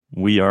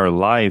We are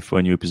live for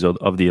a new episode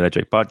of the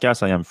Electric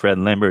Podcast. I am Fred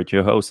Lambert,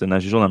 your host, and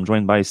as usual, I'm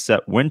joined by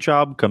Seth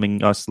Wintraub,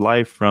 coming us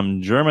live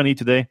from Germany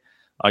today.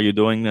 How are you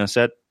doing,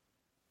 Seth?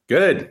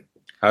 Good.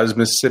 How's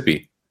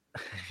Mississippi?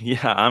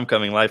 Yeah, I'm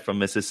coming live from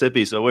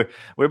Mississippi. So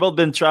we're both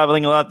been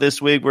traveling a lot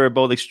this week. We're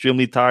both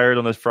extremely tired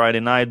on a Friday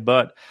night,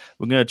 but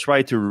we're going to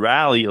try to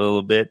rally a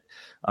little bit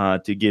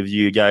to give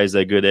you guys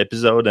a good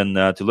episode and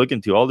to look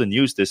into all the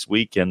news this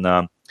week.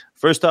 And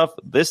first off,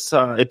 this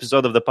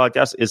episode of the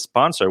podcast is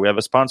sponsored. We have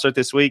a sponsor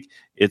this week.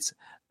 It's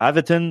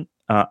Aviton.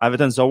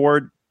 Aviton's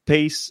award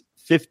Pace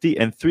 50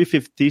 and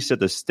 350 set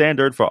the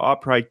standard for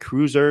upright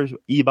cruiser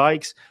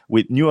e-bikes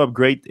with new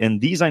upgrade and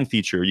design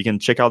feature. You can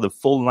check out the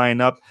full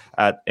lineup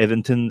at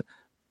Aviton's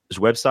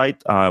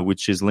website,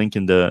 which is linked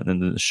in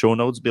the show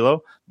notes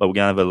below. But we're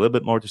going to have a little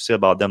bit more to say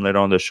about them later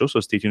on the show, so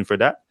stay tuned for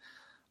that.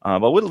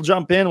 But we'll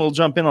jump in. We'll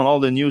jump in on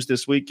all the news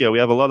this week. We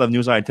have a lot of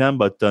news items,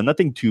 but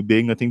nothing too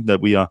big, nothing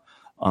that we're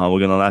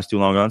going to last too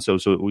long on. So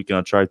we're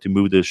going to try to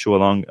move the show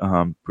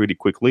along pretty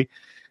quickly.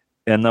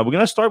 And we're going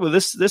to start with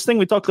this thing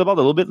we talked about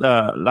a little bit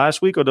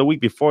last week or the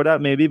week before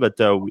that, maybe. But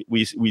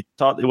we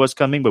thought it was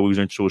coming, but we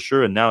weren't so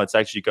sure. And now it's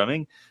actually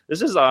coming.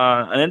 This is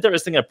an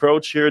interesting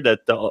approach here that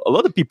a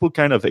lot of people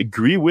kind of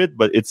agree with,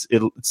 but it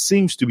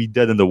seems to be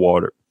dead in the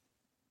water.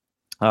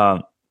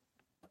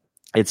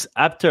 It's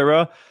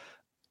Aptera.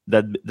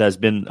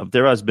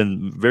 Aptera has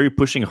been very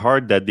pushing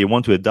hard that they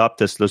want to adopt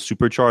Tesla's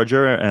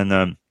supercharger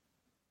and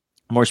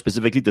more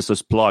specifically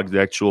Tesla's plug, the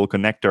actual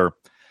connector,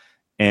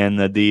 and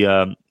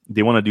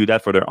they want to do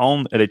that for their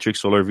own electric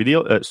solar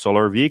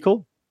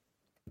vehicle.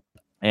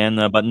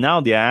 And but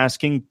now they're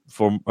asking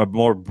for a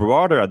more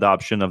broader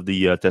adoption of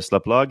the Tesla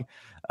plug,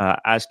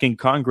 asking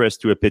Congress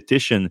to a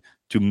petition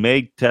to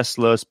make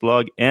Tesla's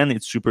plug and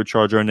its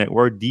supercharger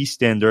network the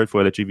standard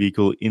for electric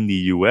vehicle in the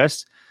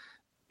U.S.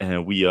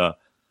 And we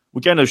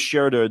kind of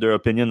shared their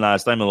opinion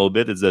last time a little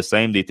bit. It's the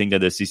same. They think that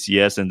the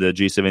CCS and the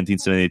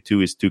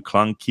J1772 is too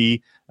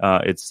clunky.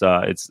 It's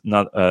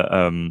not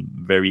a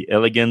very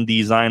elegant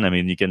design. I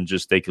mean, you can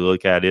just take a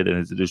look at it,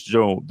 and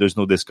there's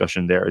no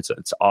discussion there.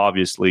 It's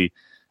obviously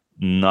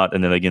not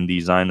an elegant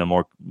design, a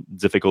more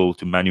difficult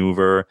to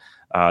maneuver.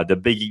 The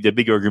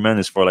big argument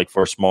is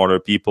for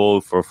smaller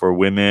people, for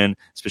women,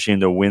 especially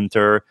in the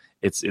winter.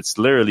 It's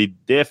literally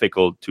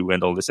difficult to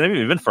handle this, and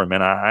even for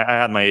men. I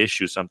had my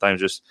issues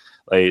sometimes, just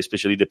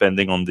especially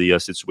depending on the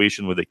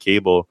situation with the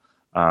cable.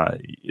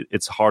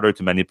 It's harder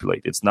to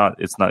manipulate. It's not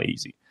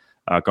easy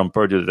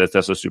compared to the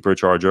Tesla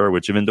supercharger,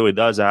 which even though it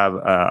does have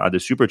the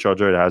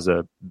supercharger, it has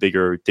a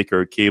bigger,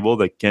 thicker cable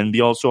that can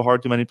be also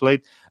hard to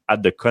manipulate.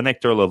 At the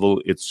connector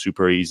level, it's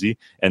super easy,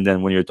 and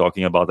then when you're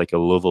talking about like a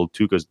level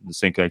 2, because the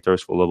same connector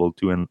is for level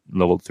 2 and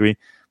level 3,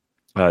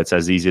 it's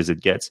as easy as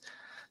it gets.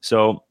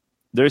 So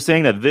they're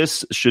saying that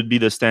this should be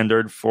the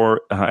standard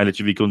for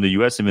electric vehicle in the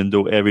U.S., even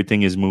though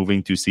everything is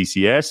moving to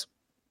CCS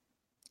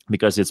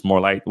because it's more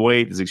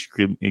lightweight, it's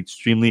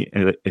extremely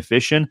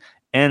efficient,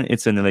 and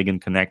it's an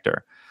elegant connector.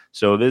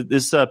 So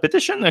this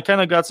petition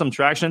kind of got some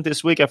traction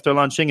this week after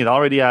launching. It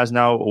already has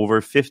now over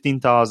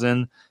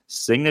 15,000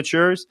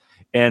 signatures,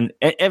 and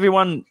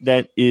everyone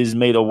that is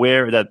made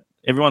aware, that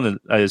everyone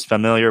that is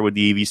familiar with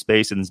the EV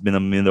space and has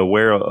been made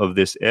aware of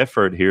this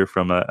effort here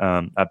from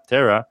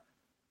Aptera,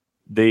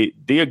 they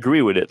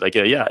agree with it.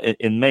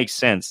 It makes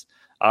sense.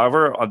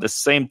 However, at the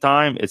same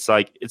time, it's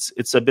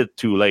a bit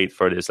too late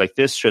for this. Like,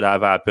 this should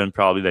have happened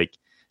probably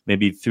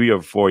maybe 3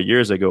 or 4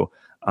 years ago.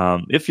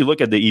 If you look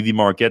at the EV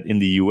market in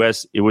the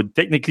US, it would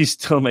technically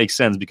still make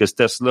sense because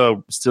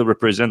Tesla still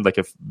represent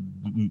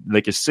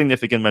like a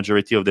significant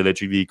majority of the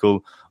electric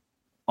vehicle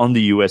on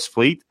the US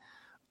fleet.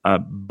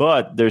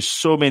 But there's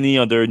so many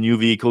other new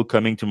vehicles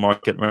coming to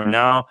market right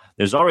now.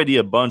 There's already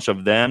a bunch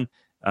of them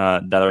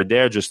that are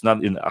there, just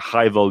not in a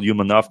high volume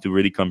enough to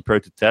really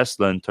compare to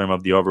Tesla in terms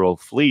of the overall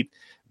fleet.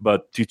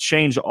 But to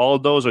change all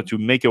those, or to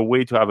make a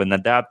way to have an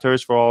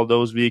adapters for all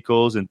those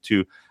vehicles, and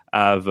to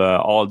have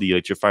all the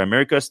Electrify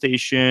America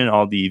station,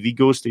 all the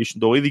EVgo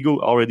station. Though EVgo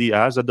already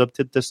has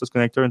adopted Tesla's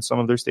connector in some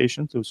of their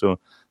stations, so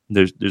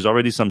there's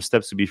already some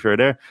steps to be fair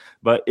there.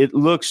 But it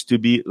looks to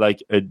be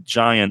like a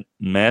giant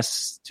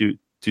mess to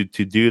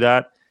do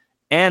that,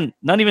 and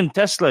not even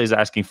Tesla is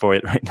asking for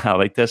it right now.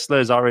 Like, Tesla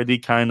is already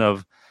kind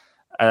of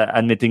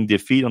admitting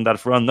defeat on that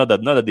front. Not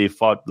that they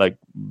fought like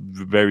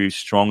very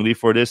strongly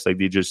for this. Like,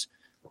 they just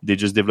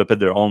developed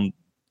their own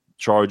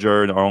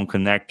charger, their own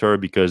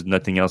connector, because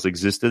nothing else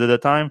existed at the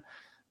time.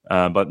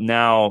 But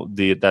now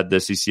that the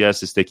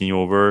CCS is taking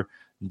over,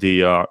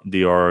 they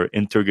are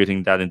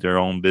integrating that into their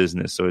own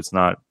business. So it's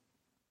not.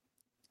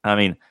 I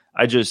mean,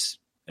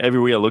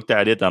 every way I looked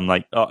at it, I'm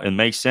like, oh, it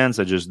makes sense.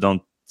 I just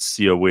don't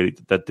see a way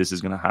that this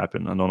is going to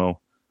happen. I don't know.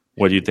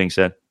 What do you think,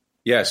 Seth?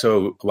 Yeah,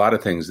 so a lot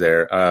of things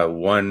there.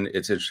 One,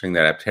 it's interesting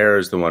that Aptera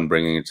is the one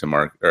bringing it to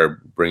market, or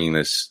bringing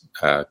this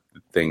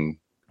thing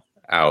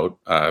out,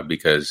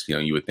 because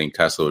you would think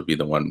Tesla would be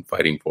the one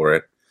fighting for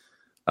it.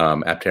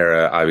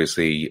 Aptera,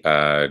 obviously,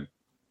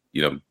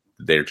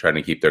 they're trying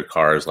to keep their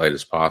car as light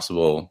as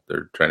possible.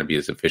 They're trying to be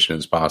as efficient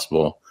as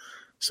possible.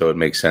 So it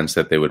makes sense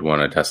that they would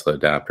want a Tesla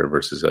adapter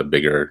versus a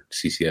bigger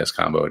CCS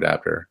combo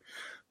adapter.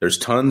 There's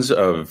tons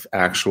of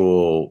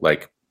actual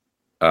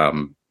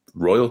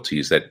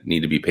royalties that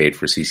need to be paid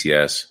for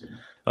CCS.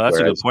 Oh, that's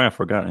a good point. I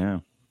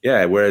forgot.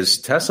 Yeah. Whereas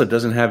Tesla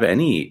doesn't have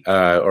any,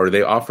 or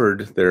they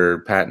offered their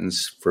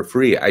patents for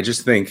free. I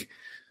just think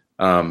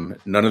none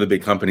of the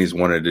big companies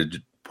wanted to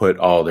put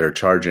all their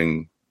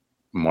charging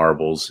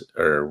marbles,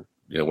 or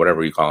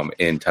whatever you call them,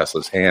 in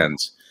Tesla's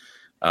hands.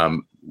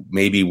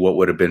 Maybe what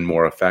would have been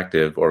more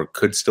effective, or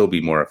could still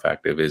be more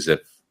effective, is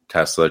if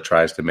Tesla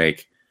tries to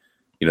make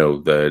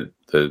the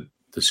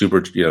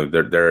super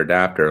their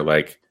adapter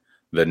like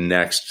the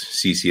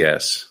next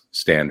CCS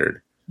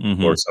standard,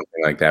 or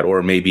something like that,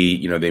 or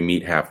maybe they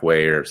meet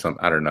halfway or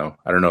something. I don't know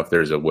if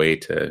there's a way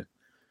to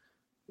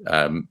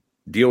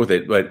deal with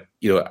it. But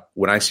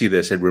when I see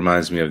this, it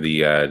reminds me of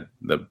the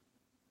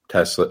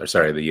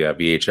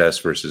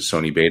VHS versus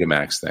Sony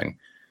Betamax thing,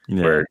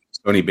 where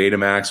Sony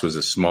Betamax was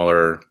a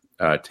smaller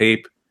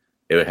tape.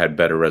 It had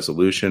better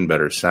resolution,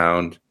 better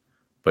sound,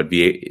 but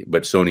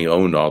Sony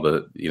owned all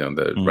the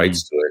the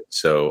rights to it.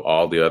 So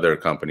all the other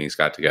companies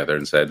got together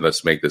and said,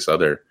 let's make this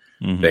other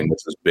thing,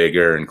 which was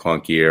bigger and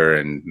clunkier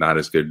and not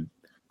as good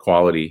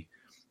quality.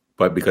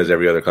 But because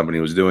every other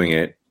company was doing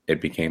it, it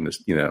became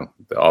this,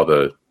 all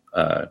the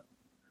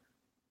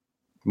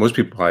most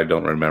people probably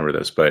don't remember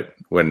this, but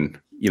when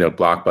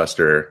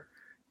Blockbuster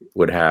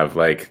would have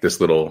like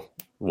this little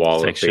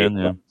wall section,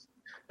 of tape,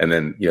 and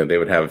then they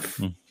would have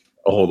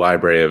a whole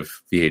library of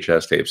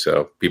VHS tapes.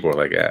 So people were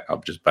like, I'll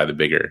just buy the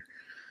bigger.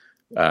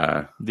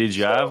 Did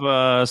you have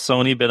a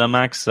Sony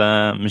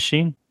Betamax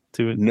machine?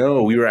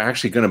 No, we were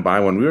actually going to buy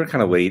one. We were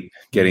kind of late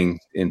getting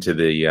into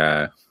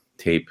the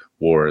tape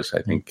wars,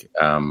 I think.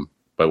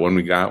 But when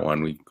we got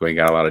one, we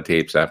got a lot of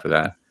tapes after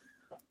that.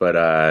 But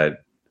I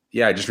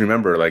just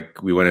remember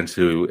we went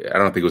into, I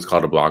don't think it was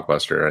called a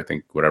Blockbuster, I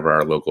think whatever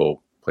our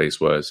local place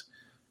was.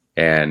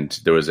 And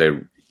there was a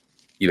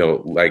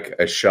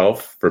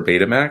shelf for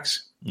Betamax,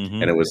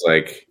 and it was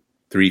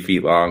 3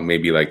 feet long,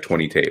 maybe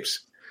 20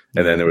 tapes.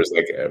 And then there was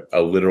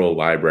a literal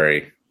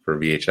library for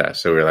VHS.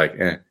 So we were like,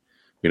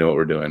 we know what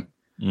we're doing.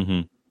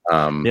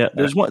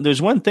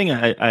 There's one thing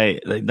I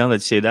now that you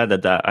say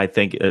that I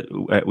think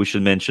we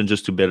should mention,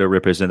 just to better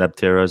represent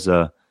Aptera's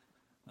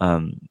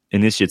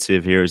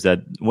initiative here, is that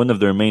one of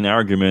their main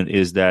argument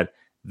is that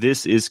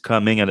this is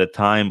coming at a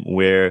time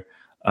where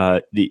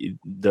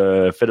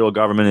the federal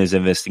government is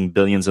investing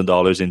billions of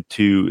dollars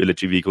into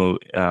electric vehicle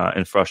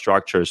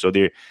infrastructure. So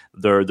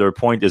their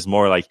point is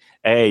more like,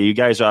 hey, you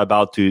guys are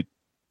about to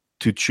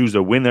choose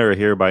a winner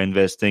here by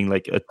investing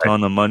a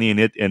ton of money in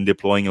it and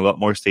deploying a lot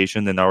more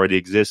stations than already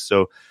exists.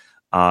 So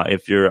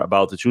if you're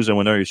about to choose a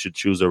winner, you should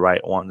choose the right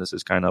one. This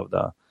is kind of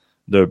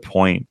the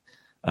point.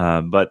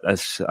 But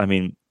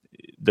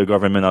the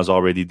government has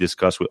already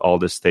discussed with all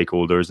the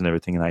stakeholders and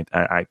everything. And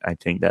I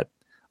think that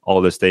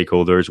all the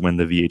stakeholders went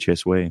the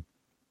VHS way.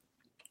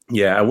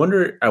 Yeah. I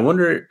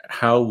wonder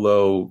how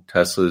low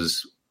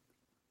Tesla's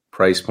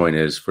price point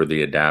is for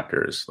the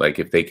adapters.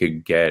 If they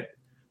could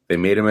they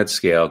made them at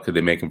scale, could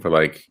they make them for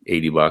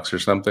 $80 or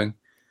something?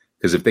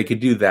 Because if they could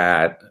do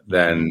that,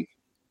 then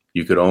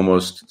you could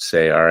almost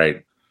say, all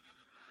right,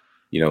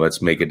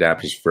 let's make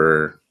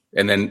adapters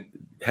and then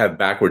have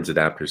backwards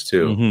adapters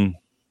too.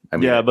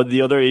 But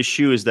the other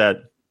issue is that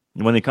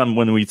when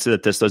we say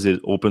that Tesla is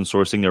open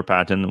sourcing their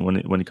patent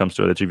when it comes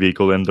to electric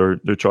vehicle and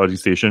their charging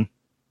station,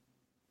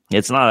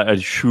 it's not a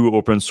true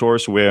open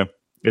source where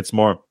it's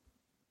more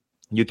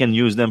you can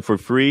use them for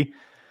free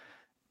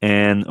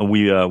and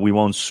we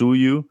won't sue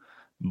you,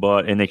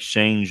 but in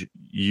exchange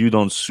you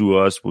don't sue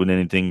us with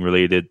anything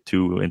related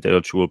to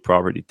intellectual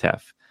property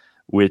theft,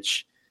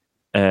 which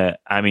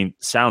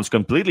sounds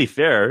completely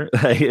fair.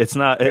 It's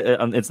not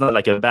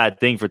like a bad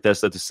thing for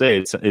Tesla to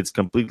say. It's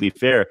completely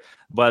fair,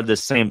 but at the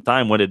same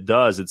time, what it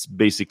does, it's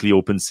basically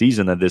open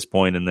season at this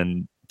point, and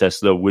then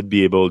Tesla would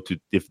be able to,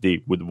 if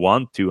they would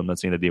want to. I'm not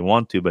saying that they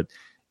want to, but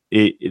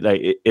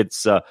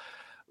it's a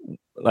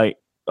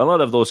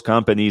lot of those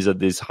companies at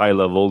this high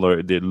level,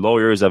 or the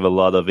lawyers have a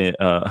lot of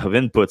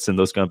inputs in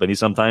those companies.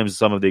 Sometimes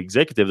some of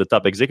the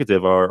top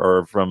executive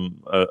are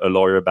from a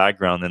lawyer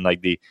background, and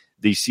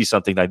they see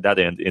something like that,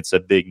 and it's a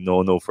big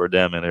no for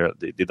them, and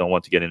they don't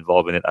want to get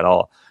involved in it at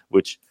all,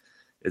 which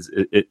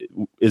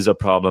is a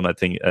problem, I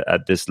think,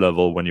 at this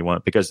level when you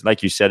want, because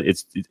like you said,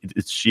 it's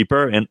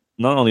cheaper, and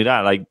not only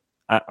that,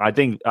 I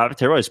think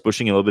Aptera is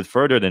pushing a little bit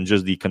further than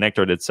just the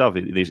connector itself.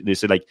 They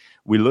say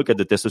we look at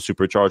the Tesla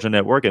Supercharger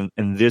network,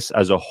 and this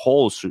as a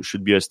whole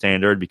should be a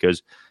standard,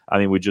 because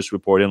we just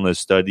reported on a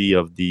study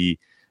of the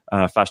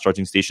fast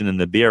charging station in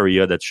the Bay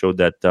Area that showed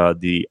that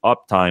the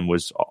uptime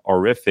was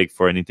horrific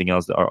for anything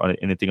else or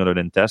anything other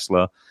than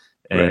Tesla,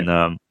 and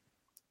right.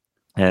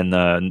 And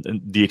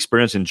the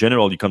experience in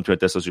general, you come to a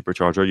Tesla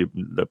Supercharger,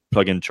 the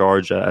plug-in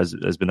charge has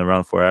been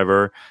around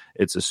forever.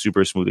 It's a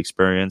super smooth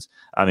experience.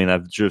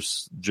 I've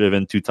just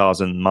driven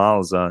 2,000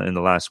 miles in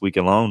the last week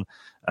alone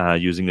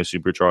using the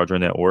Supercharger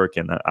network,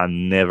 and I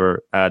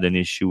never had an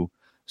issue.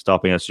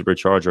 stopping at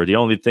supercharger. The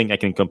only thing I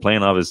can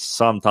complain of is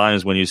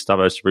sometimes when you stop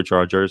at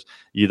superchargers,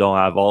 you don't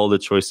have all the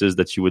choices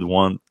that you would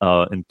want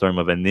in terms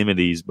of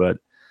amenities. But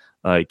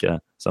like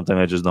sometimes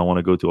I just don't want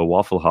to go to a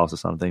Waffle House or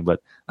something. But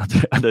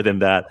other than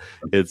that,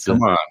 it's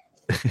come on.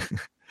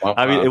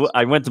 I mean,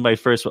 I went to my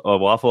first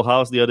Waffle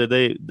House the other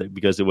day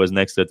because it was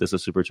next to a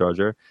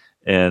supercharger,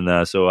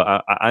 and so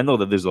I know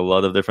that there's a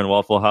lot of different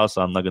Waffle House.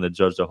 So I'm not going to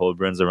judge the whole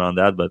brands around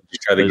that. But you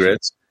try the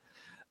grits?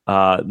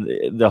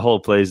 The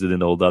whole place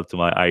didn't hold up to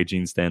my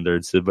hygiene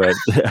standards. But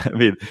I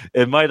mean,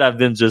 it might have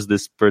been just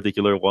this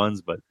particular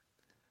ones. But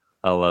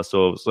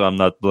so I'm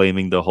not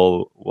blaming the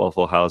whole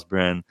Waffle House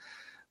brand.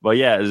 But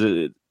yeah,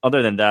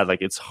 other than that,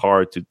 like it's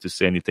hard to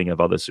say anything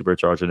about the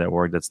supercharger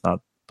network that's not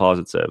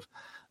positive.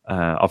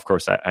 Of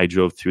course, I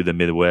drove through the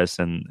Midwest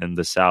and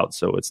the South,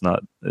 so it's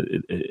not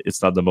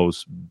the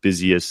most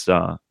busiest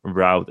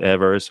route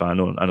ever. So I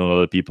know a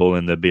lot of people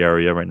in the Bay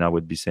Area right now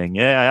would be saying,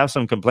 "Yeah, I have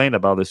some complaint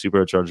about the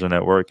supercharger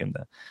network," and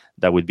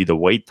that would be the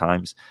wait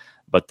times.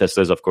 But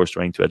Tesla's, of course,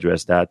 trying to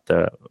address that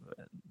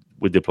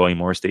with deploying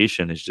more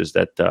stations. It's just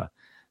that the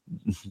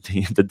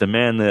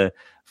demand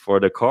for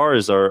the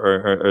cars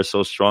are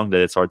so strong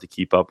that it's hard to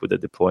keep up with the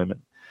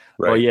deployment.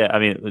 Right. Well, yeah, I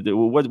mean,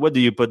 what do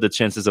you put the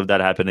chances of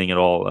that happening at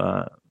all?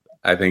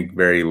 I think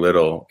very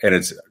little, and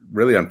it's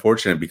really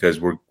unfortunate because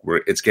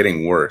it's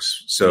getting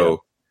worse.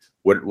 So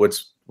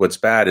what's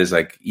bad is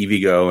like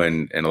EVgo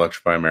and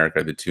Electrify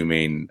America are the two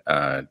main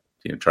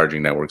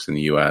charging networks in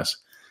the U.S.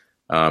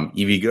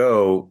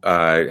 EVgo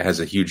has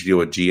a huge deal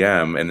with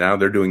GM, and now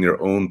they're doing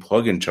their own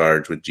plug-in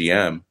charge with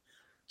GM.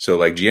 So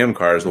like GM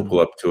cars will pull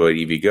up to an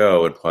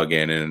EVgo and plug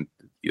in, and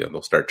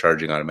they'll start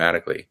charging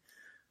automatically.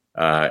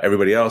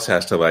 Everybody else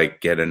has to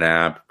like get an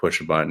app,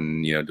 push a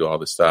button, do all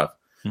this stuff,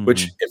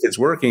 which if it's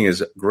working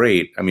is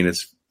great. I mean,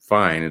 it's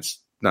fine. It's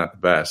not the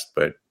best,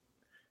 but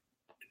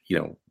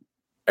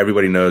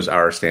everybody knows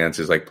our stance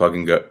is like plug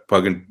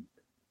and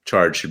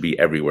charge should be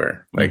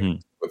everywhere, like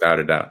without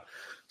a doubt.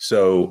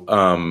 So,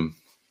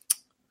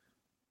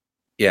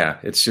 yeah,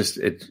 it's just,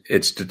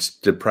 it's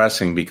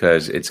depressing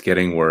because it's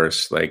getting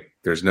worse. Like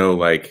there's no,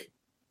 like,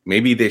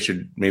 maybe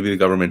the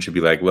government should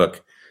be like,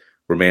 look,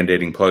 we're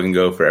mandating plug and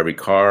go for every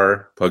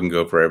car, plug and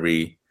go for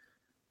every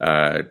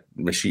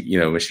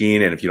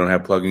machine. And if you don't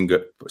have plug and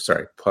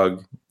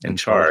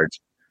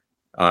charge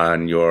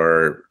on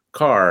your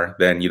car,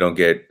 then you don't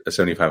get a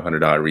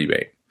 $7,500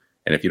 rebate.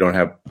 And if you don't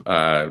have,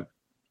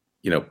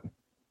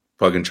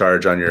 plug and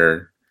charge on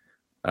your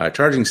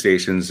charging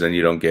stations, then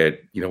you don't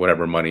get,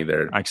 whatever money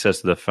there.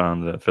 Access to the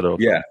fund, the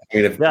federal. Yeah.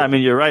 I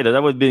mean, you're right.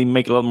 That would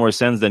make a lot more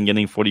sense than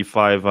getting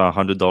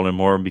 $4,500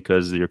 more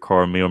because your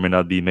car may or may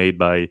not be made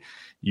by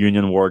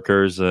union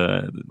workers.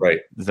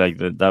 Right. Like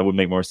that would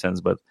make more sense.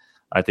 But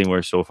I think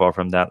we're so far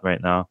from that right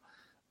now.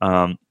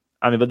 When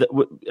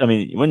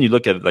you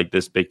look at like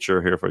this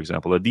picture here, for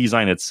example, the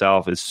design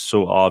itself is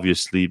so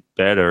obviously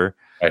better.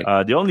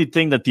 Right. The only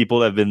thing that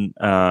people have been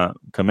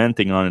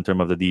commenting on in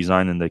terms of the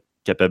design and the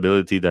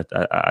capability that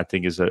I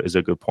think is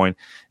a good point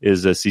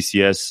is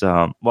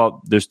CCS.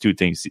 There's two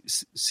things.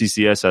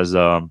 CCS has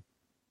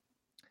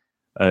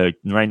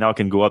right now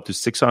can go up to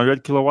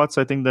 600 kilowatts.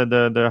 I think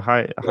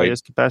the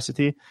highest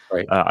capacity.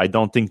 Right. I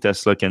don't think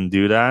Tesla can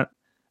do that.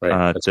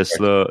 Right.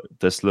 Tesla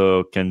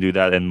can do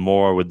that and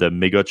more with the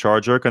mega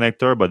charger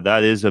connector, but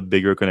that is a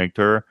bigger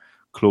connector,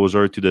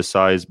 closer to the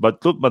size.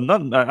 But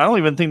not. I don't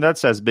even think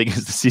that's as big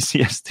as the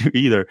CCS2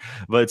 either.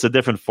 But it's a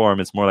different form.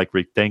 It's more like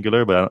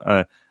rectangular.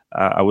 But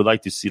I would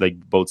like to see like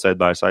both side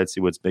by side, see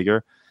what's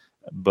bigger.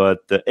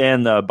 But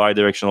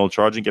bidirectional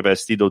charging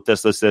capacity, though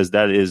Tesla says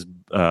that is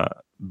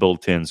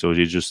built in, so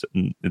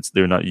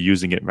they're not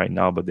using it right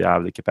now, but they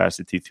have the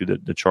capacity through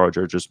the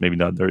charger, just maybe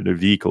not their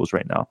vehicles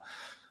right now.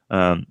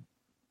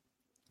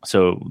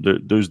 So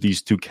there's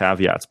these two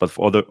caveats, but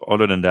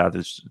other than that,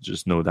 it's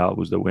just no doubt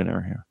who's the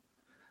winner here.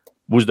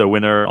 Who's the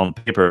winner on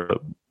paper?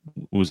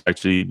 Who's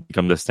actually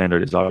become the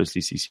standard is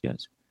obviously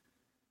CCS.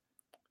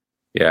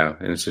 Yeah,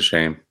 and it's a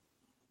shame.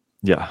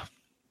 Yeah.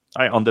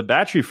 All right, on the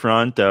battery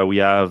front, we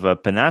have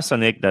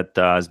Panasonic that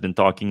has been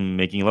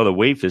making a lot of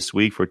waves this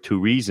week for two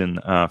reasons.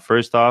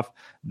 First off,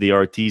 they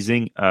are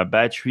teasing a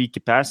battery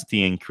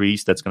capacity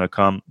increase that's going to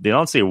come. They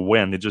don't say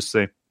when, they just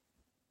say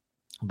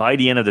by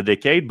the end of the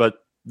decade. But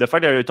the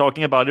fact that they're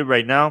talking about it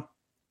right now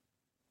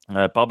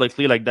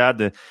publicly like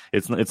that,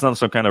 it's not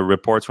some kind of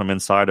reports from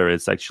insider.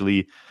 It's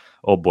actually,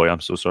 oh boy,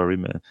 I'm so sorry,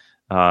 man.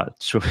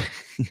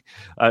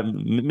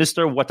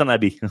 Mr.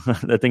 Watanabe,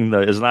 I think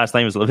his last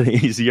name is a little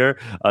bit easier.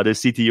 The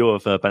CTO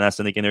of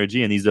Panasonic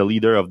Energy, and he's the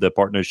leader of the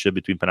partnership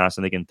between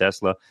Panasonic and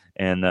Tesla.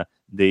 And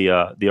they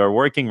are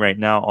working right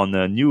now on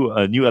a new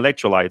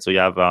electrolyte. So you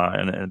have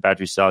in a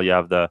battery cell, you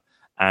have the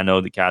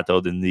anode, the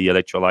cathode, and the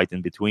electrolyte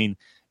in between.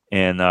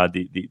 And they have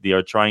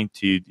developed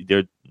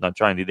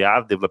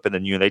a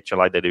new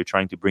electrolyte that they're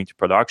trying to bring to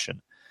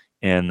production.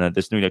 And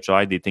this new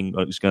electrolyte, they think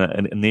is going to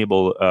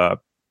enable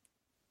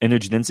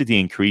energy density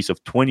increase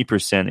of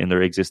 20% in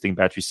their existing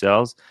battery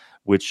cells,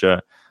 which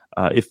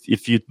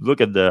if you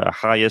look at the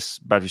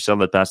highest battery cell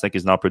that Panasonic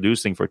is now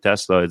producing for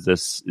Tesla, is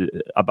this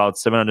about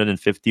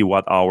 750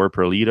 watt hour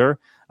per liter.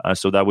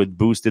 So that would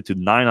boost it to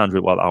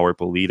 900 watt-hour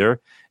per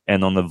liter.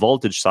 And on the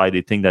voltage side,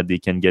 they think that they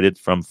can get it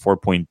from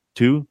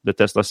 4.2, the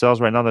Tesla cells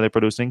right now that they're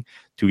producing,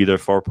 to either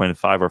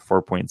 4.5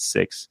 or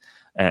 4.6.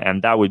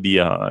 And that would be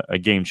a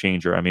game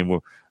changer. I mean,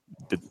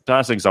 the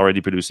Panasonic is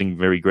already producing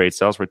very great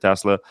cells for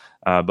Tesla,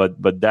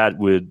 but that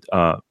would...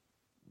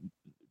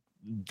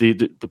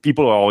 The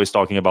people are always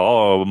talking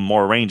about,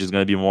 more range is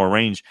going to be more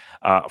range.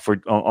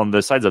 On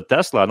the sides of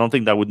Tesla, I don't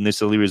think that would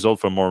necessarily result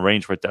from more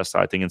range for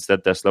Tesla. I think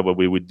instead Tesla, what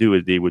we would do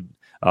is they would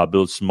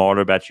build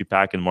smaller battery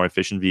pack and more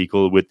efficient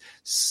vehicle with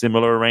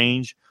similar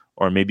range,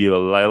 or maybe a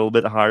little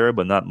bit higher,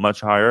 but not much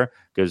higher,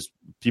 because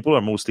people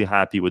are mostly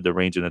happy with the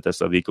range in the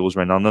Tesla vehicles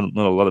right now. Not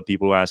a lot of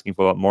people are asking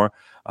for a lot more.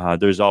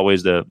 There's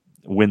always the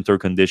winter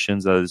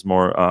conditions that is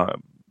more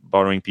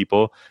bothering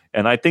people.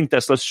 And I think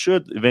Tesla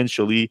should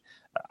eventually,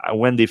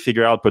 when they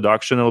figure out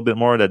production a little bit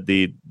more, that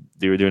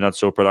they're not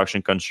so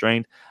production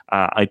constrained,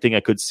 I think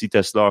I could see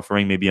Tesla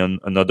offering maybe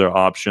another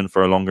option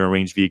for longer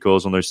range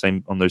vehicles on their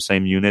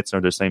same units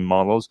or their same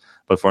models.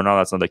 But for now,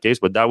 that's not the case.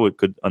 But that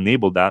could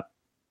enable that.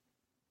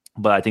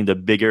 But I think the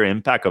bigger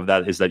impact of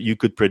that is that you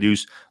could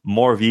produce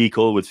more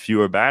vehicle with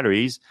fewer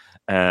batteries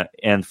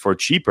and for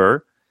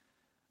cheaper.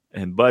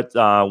 But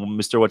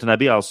Mr.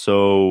 Watanabe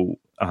also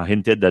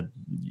hinted that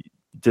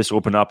this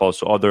opened up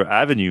also other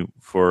avenue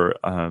for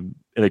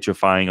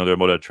electrifying other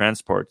mode of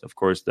transport. Of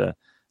course, the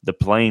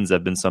planes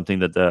have been something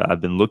that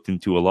I've been looked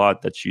into a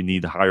lot, that you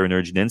need higher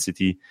energy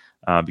density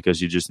because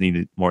you just need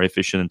it more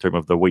efficient in terms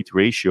of the weight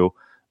ratio.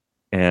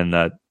 And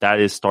that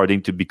is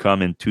starting to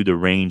become into the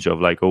range of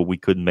we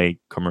could make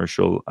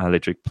commercial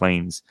electric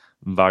planes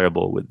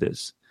viable with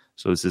this.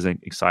 So this is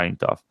exciting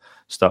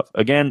stuff.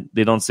 Again,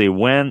 they don't say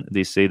when.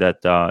 They say that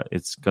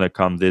it's going to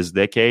come this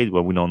decade,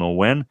 but we don't know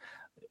when.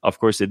 Of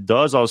course, it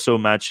does also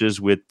matches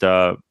with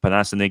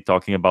Panasonic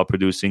talking about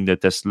producing the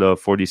Tesla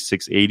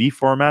 4680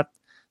 format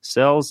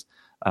cells,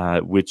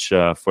 which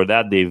for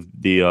that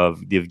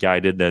they've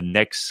guided the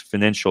next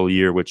financial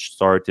year, which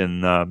start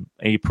in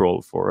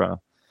April for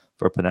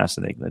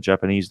Panasonic. The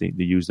Japanese they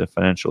use the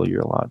financial year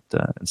a lot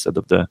instead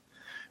of the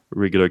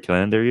regular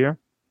calendar year.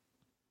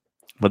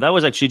 But that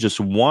was actually just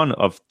one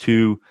of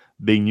two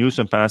big news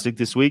from Panasonic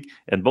this week,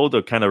 and both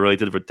are kind of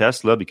related for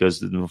Tesla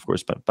because, of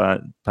course,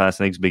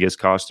 Panasonic's biggest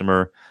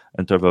customer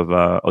in terms of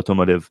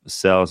automotive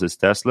cells is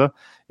Tesla.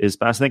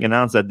 Panasonic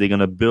announced that they're going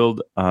to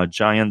build a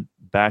giant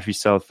battery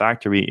cell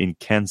factory in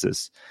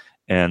Kansas,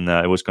 and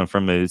it was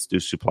confirmed that it's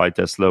to supply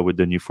Tesla with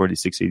the new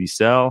 4680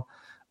 cell.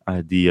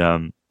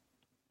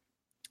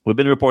 We've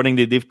been reporting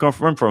that they've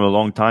confirmed for a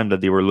long time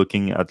that they were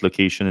looking at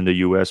location in the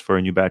U.S. for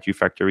a new battery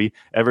factory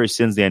ever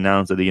since they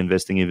announced that they're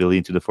investing heavily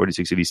into the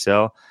 4680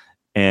 cell.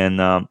 And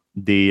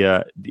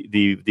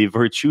they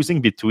were choosing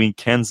between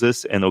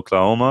Kansas and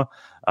Oklahoma.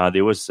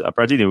 They were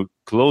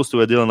close to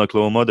a deal in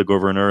Oklahoma. The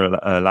governor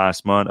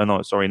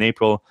in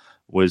April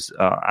was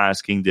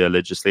asking the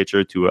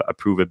legislature to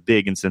approve a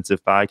big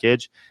incentive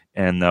package.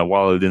 And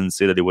while it didn't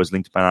say that it was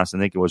linked to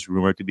Panasonic, it was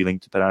rumored to be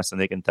linked to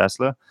Panasonic and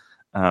Tesla.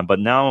 But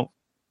now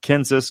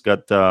Kansas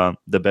got the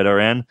better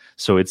end,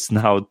 so it's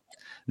now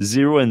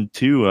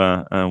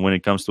 0-2 when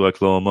it comes to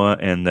Oklahoma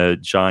and the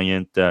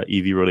giant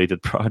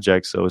EV-related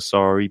project. So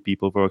sorry,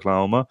 people for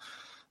Oklahoma,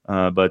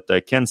 but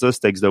Kansas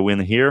takes the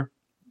win here,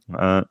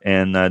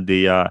 and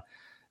they're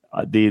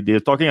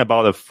talking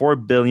about a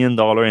 $4 billion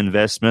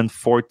investment,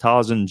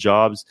 4,000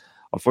 jobs.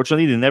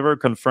 Unfortunately, they never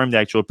confirmed the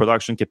actual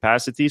production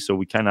capacity, so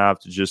we kind of have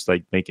to just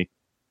make a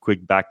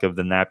quick back of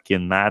the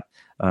napkin math.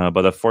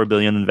 But a $4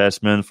 billion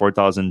investment,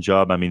 4,000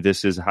 job. I mean,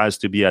 this has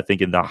to be, I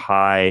think, in the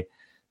high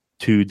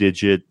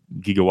 2-digit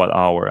gigawatt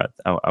hour.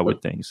 I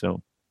would think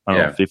so. I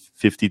don't know,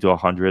 50 to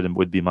 100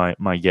 would be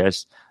my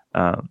guess.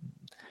 And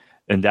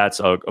that's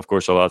of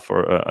course a lot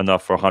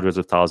enough for hundreds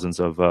of thousands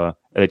of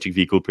electric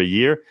vehicle per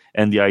year.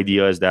 And the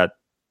idea is that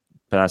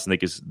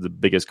Panasonic is the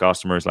biggest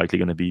customer is likely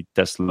going to be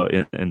Tesla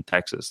in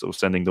Texas. So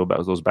sending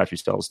those battery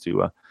cells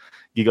to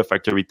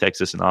Gigafactory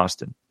Texas in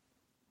Austin.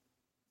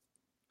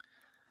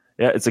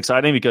 Yeah, it's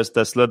exciting because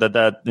Tesla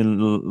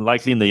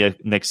likely in the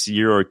next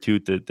year or two,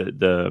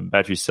 the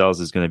battery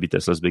cells is going to be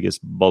Tesla's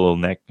biggest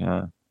bottleneck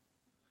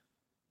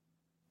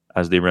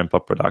as they ramp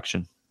up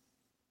production.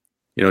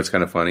 You know, it's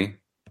kind of funny.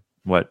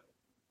 What?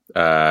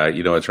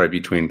 It's right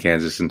between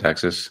Kansas and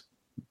Texas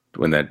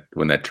when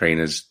that train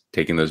is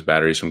taking those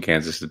batteries from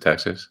Kansas to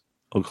Texas.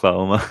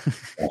 Oklahoma.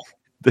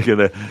 They're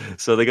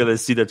gonna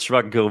see the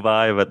truck go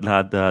by, but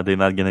they're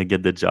not gonna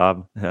get the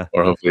job.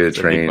 Or hopefully the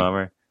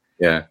train.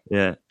 Yeah.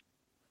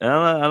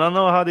 I don't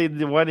know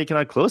why they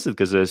cannot close it,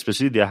 because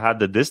especially they had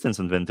the distance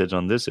advantage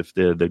on this. If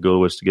the goal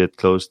was to get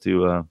close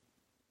to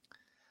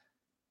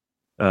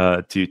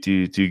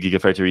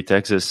Gigafactory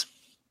Texas.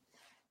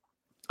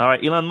 All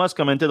right, Elon Musk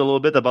commented a little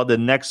bit about the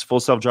next full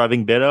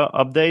self-driving beta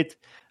update.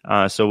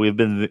 So we've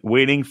been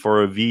waiting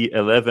for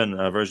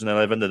V11, version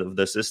 11 of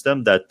the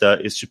system that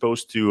is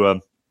supposed to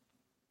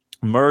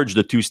merge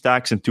the two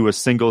stacks into a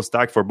single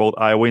stack for both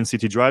highway and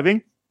city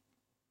driving.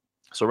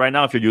 So right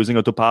now, if you're using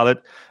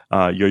Autopilot,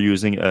 you're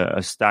using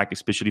a stack,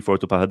 especially for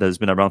Autopilot, that has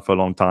been around for a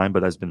long time,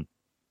 but has been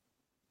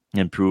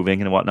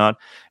improving and whatnot.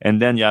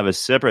 And then you have a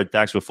separate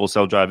task with full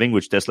self-driving,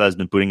 which Tesla has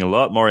been putting a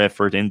lot more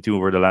effort into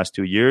over the last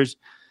 2 years.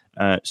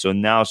 So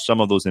now some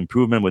of those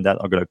improvements with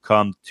that are going to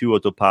come to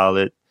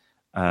autopilot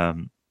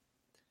highway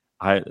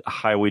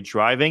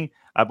driving.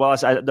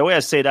 The way I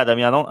say that, I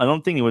mean, I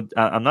don't think it would.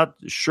 I'm not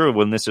sure it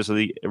will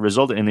necessarily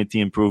result in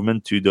any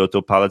improvement to the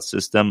autopilot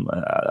system,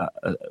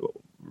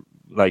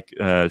 like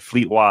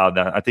fleet-wide.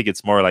 I think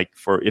it's more like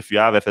for if you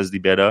have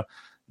FSD Beta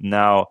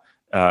now.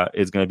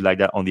 It's going to be like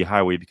that on the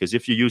highway, because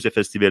if you use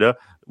FSD Beta,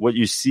 what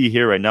you see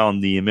here right now on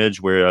the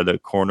image where the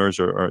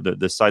corners or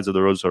the sides of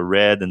the roads are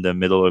red and the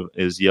middle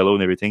is yellow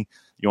and everything,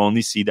 you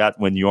only see that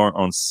when you're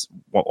on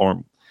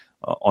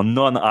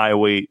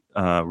non-highway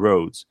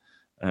roads.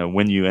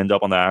 When you end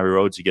up on the highway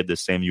roads, you get the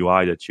same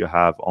UI that you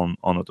have on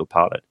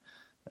autopilot.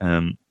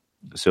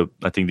 So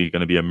I think there's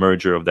going to be a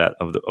merger of that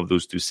of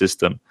those two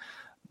systems.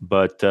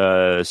 But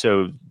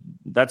so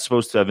that's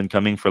supposed to have been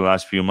coming for the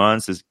last few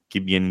months. It's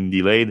keep getting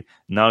delayed.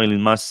 Now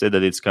Elon Musk said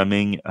that it's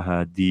coming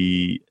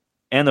the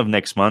end of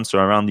next month, so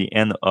around the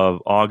end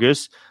of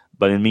August.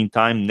 But in the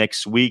meantime,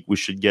 next week we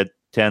should get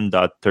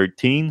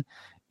 10.13,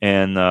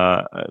 and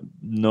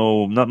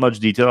not much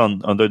detail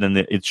other than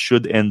it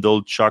should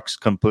handle Chuck's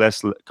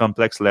complex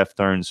left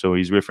turn. So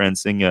he's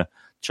referencing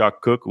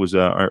Chuck Cook, who's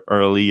an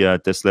early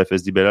Tesla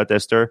FSD Beta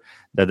tester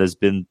that has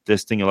been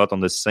testing a lot on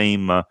the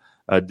same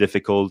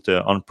difficult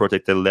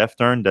unprotected left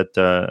turn that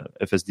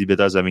FSD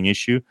Beta is having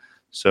issue.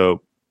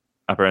 So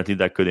apparently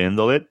that could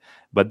handle it.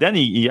 But then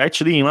he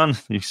actually, Elon,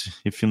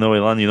 if you know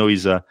Elon, you know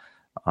he's a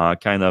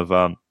kind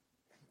of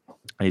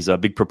he's a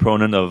big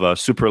proponent of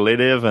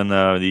superlative,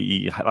 and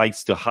he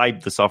likes to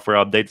hype the software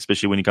update,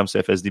 especially when it comes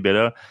to FSD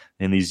Beta.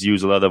 And he's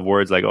used a lot of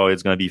words like, oh,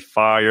 it's going to be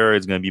fire,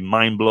 it's going to be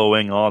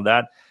mind-blowing, all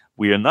that.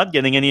 We are not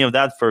getting any of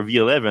that for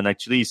V11.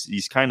 Actually,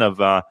 he's kind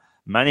of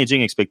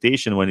managing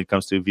expectation when it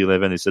comes to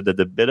V11. He said that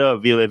the beta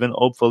of V11,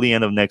 hopefully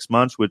end of next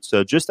month, would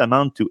just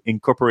amount to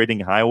incorporating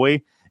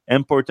highway.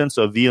 Importance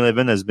of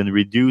V11 has been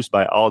reduced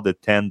by all the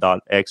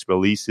 10.x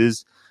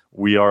releases.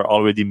 We are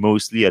already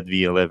mostly at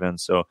V11.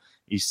 So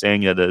he's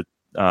saying that the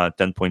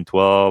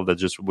 10.12 that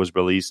just was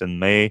released in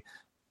May,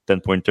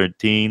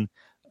 10.13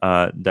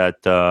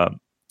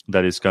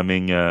 that is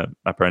coming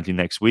apparently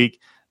next week.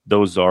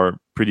 Those are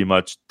pretty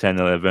much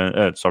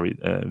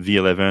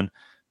V11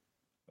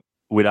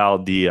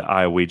 without the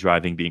highway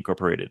driving being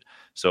incorporated.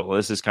 So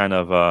this is kind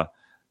of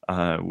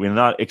we'll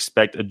not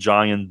expect a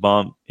giant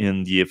bump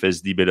in the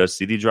FSD Beta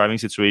city driving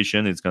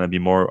situation. It's going to be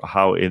more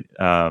how it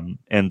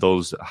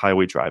handles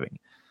highway driving,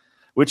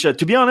 which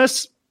to be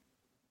honest,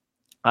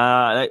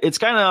 it's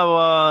kind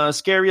of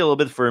scary a little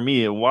bit for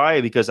me.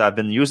 Why? Because I've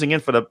been using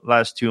it for the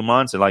last 2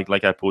 months, and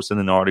like I posted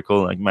in an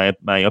article, like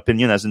my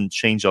opinion hasn't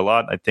changed a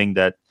lot. I think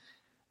that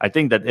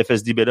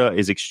FSD Beta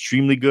is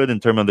extremely good in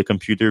terms of the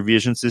computer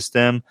vision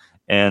system,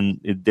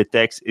 and it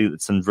detects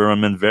its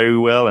environment very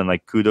well. And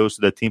like kudos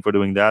to the team for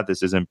doing that.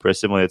 This is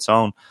impressive on its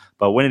own.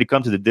 But when it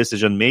comes to the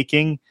decision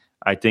making,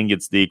 I think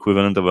it's the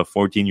equivalent of a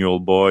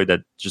 14-year-old boy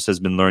that just has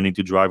been learning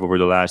to drive over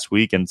the last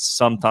week, and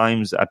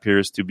sometimes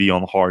appears to be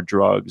on hard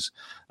drugs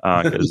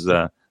because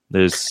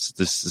there's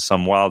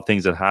some wild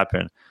things that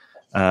happen.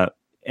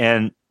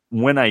 And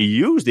when I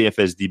use the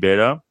FSD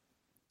Beta,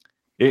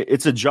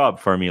 it's a job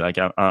for me. Like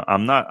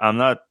I'm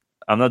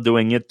not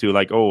doing it to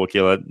like, oh,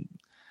 okay,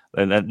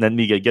 let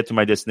me get to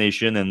my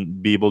destination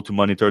and be able to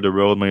monitor the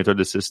road, monitor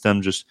the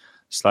system just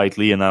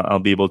slightly, and I'll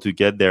be able to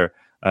get there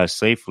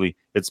safely.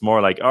 It's more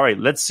like, all right,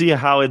 let's see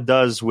how it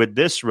does with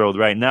this road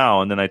right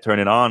now, and then I turn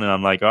it on and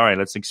I'm like, all right,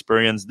 let's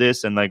experience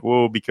this, and like,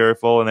 whoa, be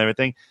careful and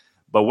everything.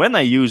 But when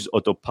I use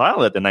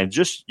autopilot, and I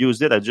just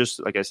used it,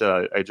 like I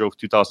said, I drove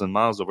 2,000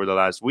 miles over the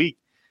last week.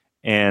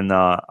 And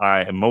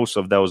most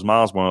of those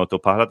miles were on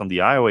autopilot on the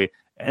highway,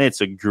 and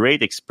it's a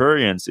great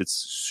experience. It's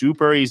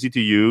super easy to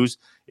use.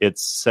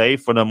 It's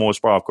safe for the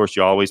most part. Of course,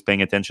 you're always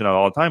paying attention at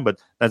all the time, but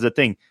that's the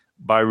thing.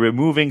 By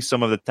removing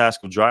some of the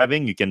task of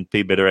driving, you can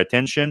pay better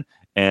attention,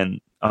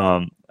 and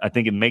I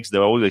think it makes the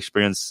whole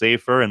experience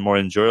safer and more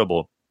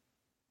enjoyable.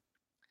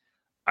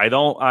 I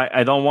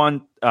don't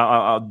want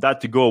that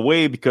to go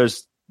away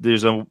because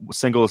there's a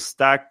single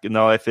stack.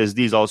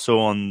 FSD is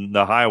also on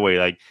the highway.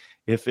 Like,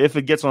 If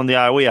it gets on the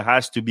highway, it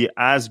has to be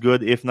as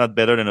good, if not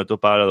better, than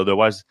autopilot.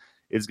 Otherwise,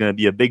 it's going to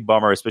be a big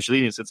bummer,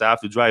 especially since I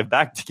have to drive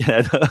back to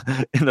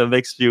Canada in the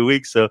next few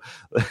weeks. So,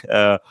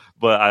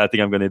 but I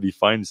think I'm going to be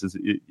fine. Since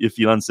if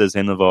Elon says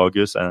end of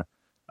August,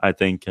 I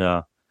think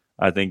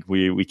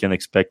we can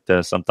expect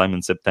sometime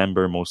in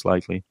September, most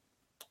likely.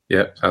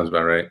 Yeah, sounds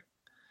about right.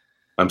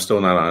 I'm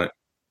still not on it.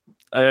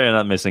 You're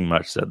not missing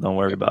much, so don't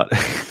worry about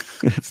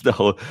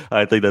it.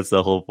 I think that's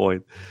the whole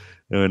point.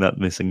 We're not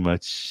missing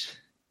much.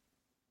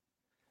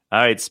 All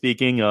right,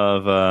 speaking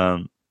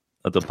of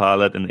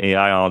autopilot and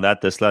AI, all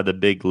that, Tesla, the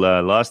big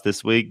loss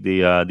this week.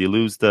 They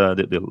lost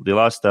Andrej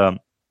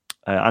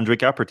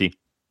Karpathy,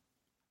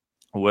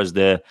 who was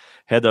the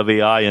head of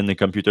AI and the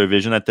computer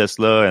vision at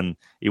Tesla, and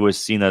he was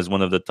seen as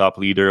one of the top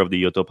leader of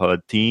the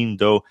autopilot team.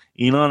 Though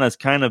Elon has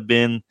kind of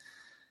been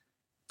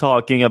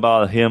talking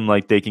about him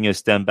like taking a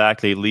step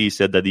back lately. He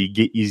said that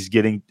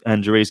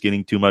Andre's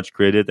getting too much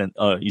credit, and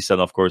he said,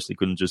 of course, he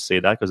couldn't just say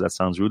that because that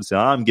sounds rude. He said,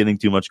 I'm getting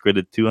too much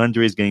credit too.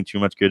 Andre's getting too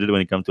much credit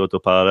when it comes to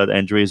Autopilot.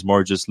 Andre is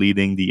more just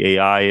leading the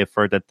AI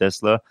effort at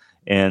Tesla,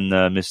 and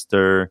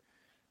Mr.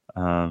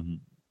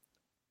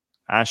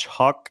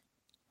 Ashok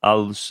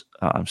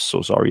I'm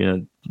so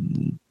sorry,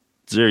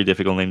 it's a very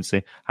difficult name to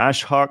say.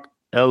 Ashok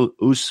El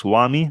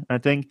Uswami, I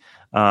think,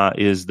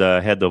 is the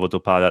head of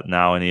Autopilot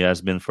now, and he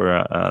has been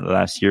for the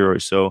last year or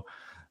so.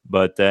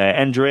 But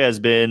Andre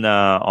has been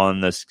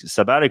on a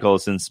sabbatical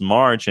since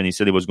March, and he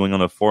said he was going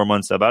on a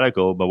 4-month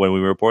sabbatical. But when we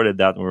reported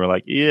that, we were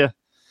like, yeah,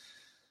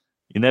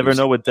 you never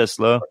know with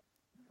Tesla.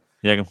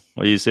 Yeah,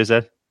 what do you say,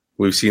 Seth?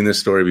 We've seen this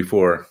story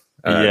before.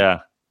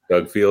 Yeah.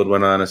 Doug Field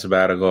went on a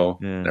sabbatical,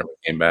 never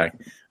came back.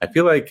 I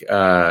feel like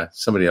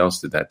somebody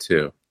else did that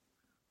too.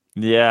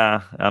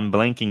 Yeah, I'm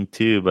blanking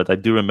too, but I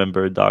do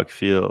remember Doug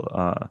Field.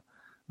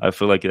 I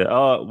feel like the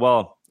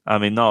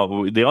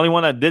only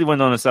one that did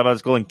went on a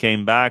sabbatical and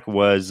came back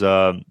was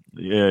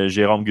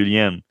Jérôme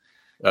Guillen.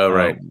 Oh,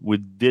 right. We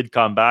did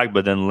come back,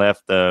 but then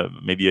left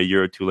maybe a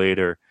year or two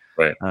later.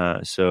 Right.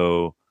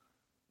 So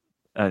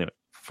anyway,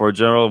 for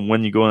general,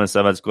 when you go on a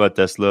sabbatical at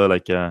Tesla,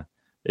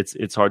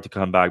 it's hard to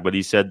come back. But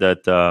he said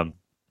that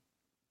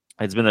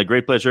it's been a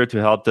great pleasure to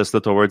help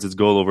Tesla towards its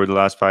goal over the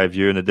last 5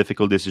 years, and a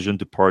difficult decision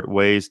to part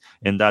ways.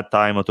 In that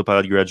time,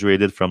 Autopilot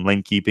graduated from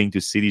lane keeping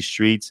to city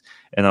streets,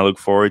 and I look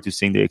forward to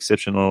seeing the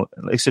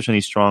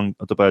exceptionally strong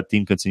Autopilot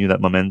team continue that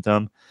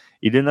momentum.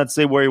 He did not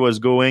say where he was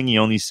going. He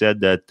only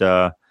said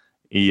that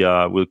he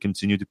will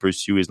continue to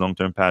pursue his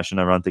long-term passion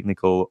around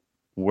technical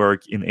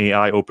work in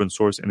AI, open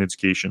source, and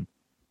education.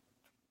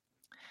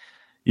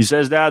 He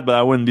says that, but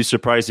I wouldn't be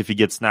surprised if he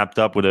gets snapped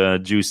up with a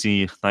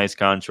juicy, nice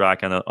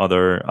contract and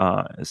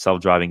another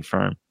self-driving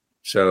firm.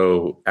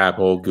 So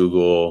Apple,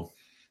 Google,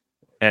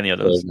 any of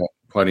those,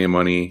 plenty of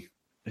money.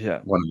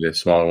 Yeah, one of the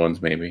smaller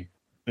ones, maybe.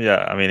 Yeah,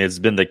 I mean, it's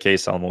been the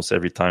case almost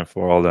every time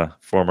for all the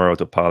former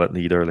Autopilot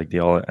leader. Like they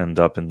all end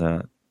up in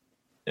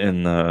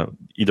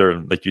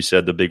either, like you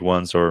said, the big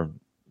ones or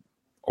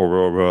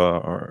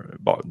Aurora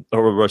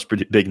Aurora's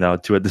pretty big now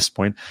too at this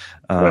point.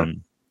 Right.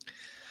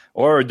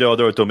 Or the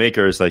other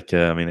automakers, like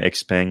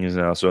Xpeng is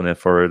also an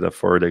effort.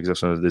 Ford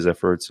exertion of this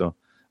effort. So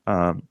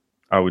I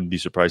wouldn't be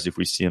surprised if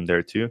we see him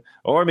there too.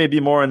 Or maybe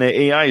more on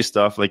the AI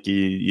stuff. Like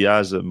he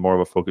has more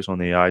of a focus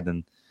on AI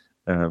than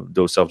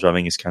though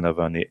self-driving is kind of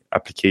an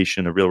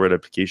application, a real-world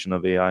application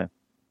of AI.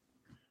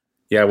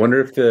 Yeah, I wonder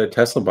if the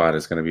Tesla bot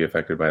is going to be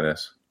affected by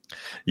this.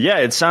 Yeah,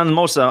 it sounds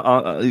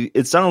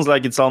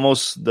like it's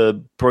almost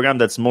the program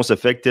that's most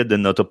affected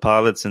in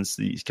Autopilot, since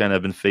he's kind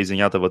of been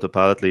phasing out of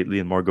Autopilot lately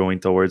and more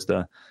going towards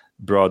the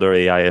broader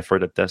AI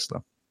effort at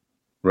Tesla.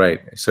 Right.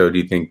 So do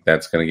you think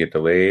that's going to get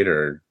delayed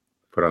or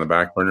put on the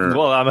back burner?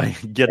 Well, I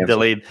might get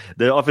delayed.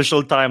 The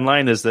official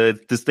timeline is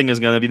that this thing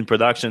is going to be in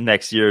production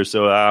next year.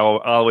 So I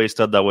always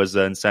thought that was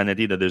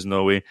insanity, that there's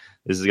no way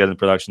this is getting in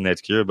production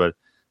next year. But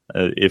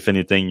if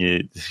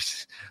anything,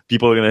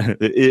 people are going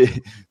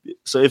to...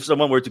 So if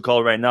someone were to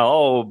call right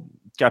now,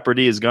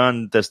 Caperdi is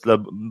gone, Tesla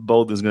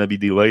boat is going to be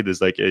delayed,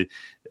 it's like,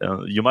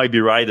 you might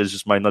be right. It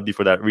just might not be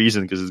for that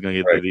reason, because it's going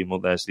to get delayed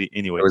modestly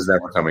anyway. It was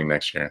never coming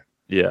next year.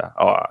 Yeah.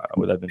 I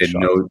would have been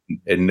shocked.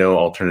 In no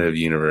alternative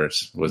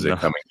universe was it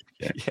coming.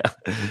 Yeah.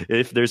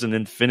 If there's an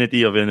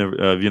infinity of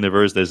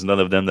universe, there's none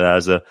of them that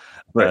has a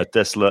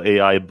Tesla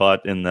AI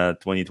bot in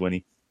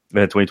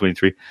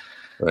 2023.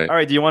 Right. All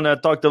right. Do you want to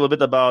talk a little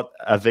bit about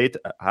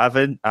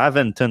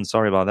Aventon?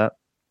 Sorry about that.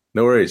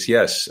 No worries.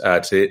 Yes.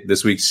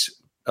 This week's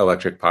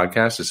electric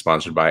podcast is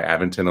sponsored by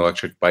Aventon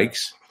Electric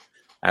Bikes.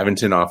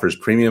 Aventon offers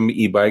premium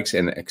e-bikes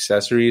and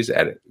accessories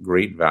at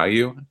great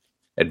value.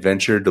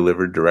 Adventure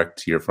delivered direct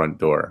to your front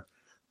door.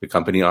 The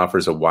company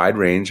offers a wide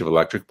range of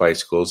electric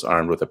bicycles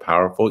armed with a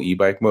powerful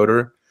e-bike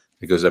motor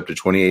that goes up to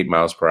 28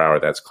 miles per hour.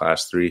 That's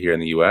class 3 here in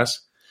the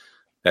U.S.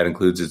 That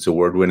includes its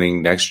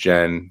award-winning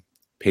next-gen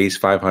Pace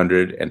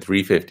 500 and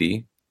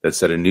 350 that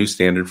set a new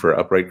standard for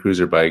upright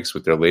cruiser bikes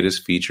with their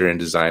latest feature and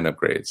design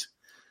upgrades.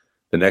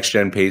 The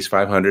next-gen Pace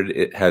 500,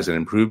 it has an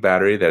improved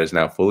battery that is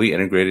now fully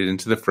integrated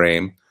into the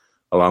frame,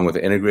 along with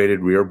integrated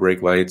rear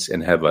brake lights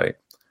and headlight.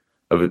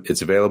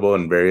 It's available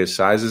in various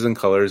sizes and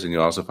colors, and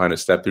you'll also find a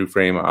step-through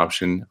frame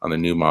option on the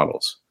new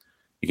models.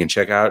 You can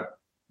check out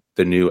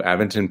the new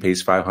Aventon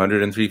Pace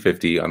 500 and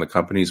 350 on the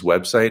company's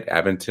website,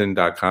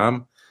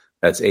 aventon.com.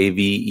 That's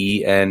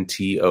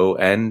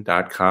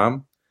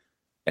AVENTON.com.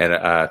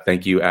 And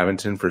thank you,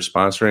 Aventon, for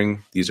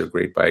sponsoring. These are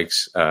great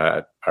bikes.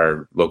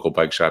 Our local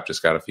bike shop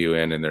just got a few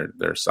in, and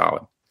they're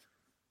solid.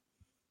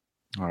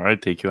 All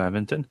right, thank you,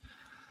 Aventon.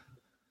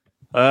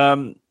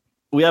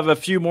 We have a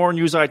few more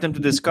news items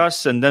to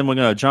discuss, and then we're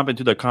going to jump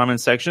into the comment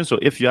section. So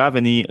if you have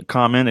any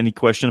comment, any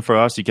question for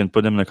us, you can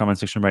put them in the comment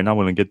section right now.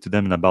 We're going to get to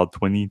them in about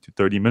 20 to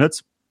 30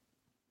 minutes.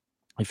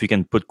 If you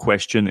can put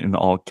question in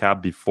all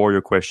cap before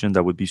your question,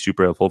 that would be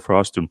super helpful for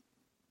us to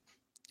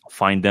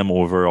find them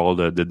over all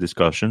the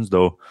discussions,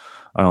 though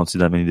I don't see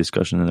that many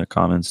discussions in the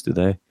comments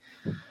today.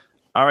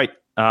 All right.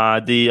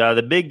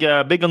 The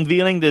big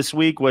unveiling this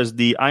week was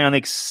the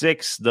Ioniq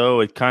 6, though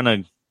it kind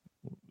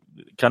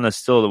of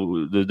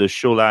still the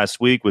show last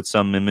week with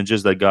some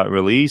images that got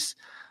released,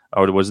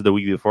 or was it the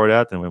week before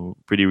that? And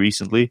pretty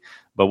recently,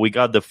 but we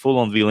got the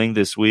full unveiling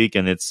this week,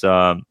 and it's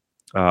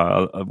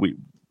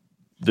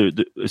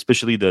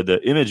especially the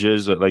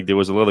images. Like there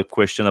was a lot of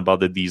question about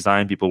the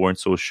design; people weren't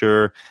so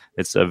sure.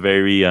 It's a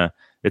very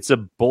it's a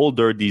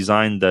bolder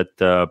design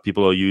that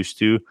people are used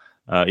to,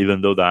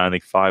 even though the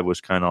Ioniq 5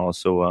 was kind of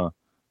also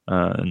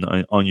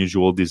an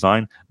unusual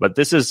design. But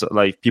this is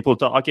like people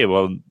thought, okay,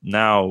 well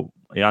now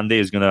Hyundai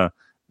is gonna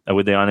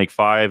with the Ioniq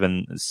 5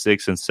 and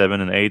 6 and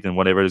 7 and 8 and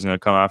whatever is gonna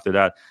come after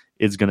that,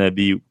 it's gonna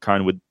be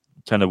kind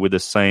of with the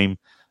same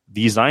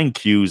design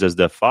cues as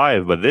the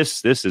 5. But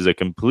this is a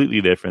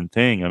completely different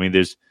thing. I mean,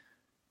 there's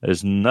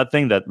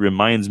nothing that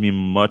reminds me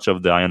much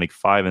of the Ioniq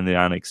 5 and the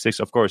Ioniq 6.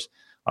 Of course,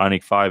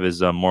 Ioniq 5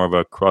 is more of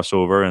a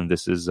crossover, and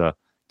this is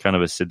kind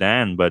of a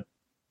sedan, but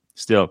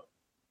still,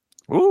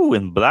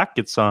 in black,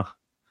 it's oh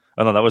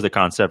no, that was the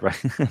concept,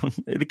 right?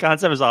 The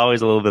concept is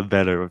always a little bit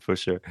better for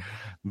sure.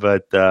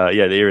 But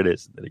yeah, there it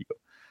is. There you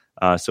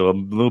go. So a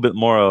little bit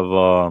more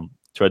of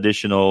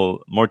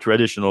more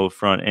traditional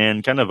front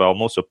end, kind of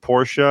almost a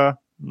Porsche,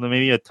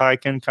 maybe a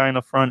Taycan kind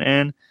of front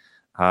end.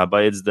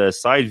 But it's the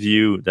side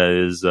view that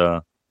is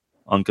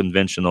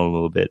unconventional a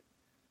little bit.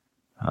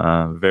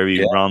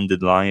 Very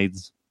rounded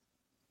lines.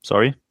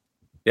 Sorry?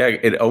 Yeah,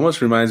 it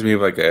almost reminds me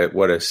of like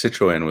what a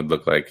Citroen would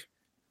look like.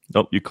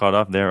 Nope, you caught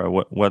off there.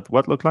 What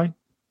looked like?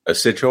 A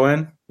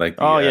Citroen? Like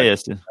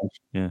yes.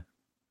 Yeah.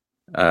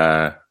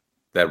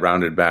 That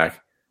rounded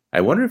back. I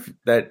wonder if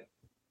that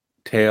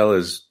tail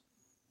is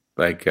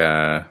like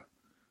an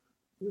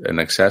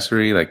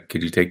accessory. Like,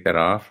 could you take that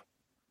off?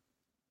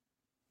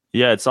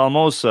 Yeah, it's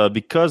almost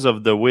because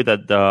of the way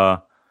that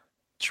the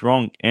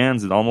trunk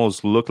ends, it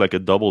almost looked like a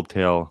double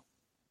tail.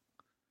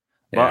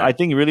 Yeah. But I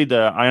think really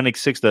the Ioniq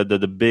 6,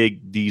 the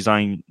big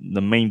design,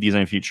 the main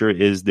design feature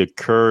is the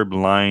curb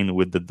line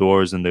with the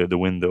doors and the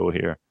window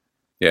here.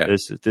 Yeah,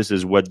 this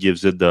is what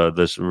gives it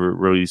this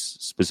really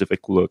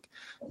specific look.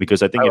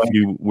 Because I think if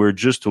you were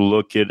just to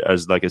look it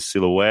as like a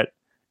silhouette,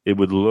 it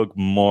would look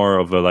more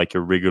of a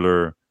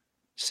regular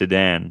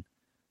sedan.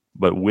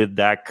 But with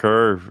that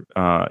curve,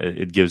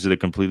 it gives it a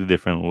completely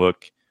different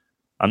look.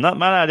 I'm not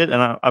mad at it,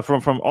 and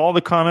from all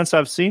the comments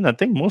I've seen, I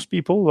think most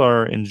people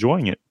are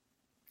enjoying it.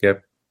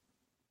 Yep.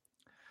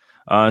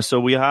 So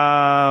we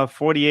have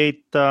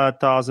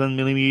 48,000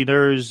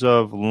 millimeters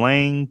of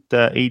length,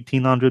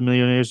 1,800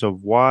 millimeters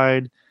of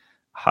wide,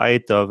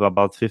 height of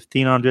about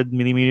 1,500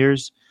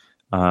 millimeters.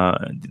 Do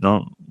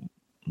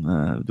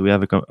we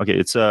have okay?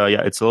 It's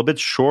it's a little bit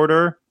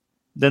shorter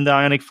than the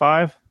Ioniq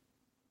 5.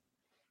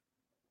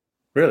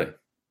 Really?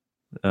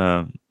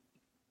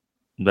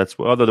 That's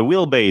although the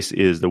wheelbase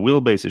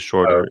is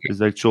shorter. Okay. Is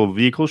the actual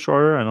vehicle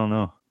shorter? I don't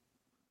know.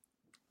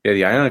 Yeah,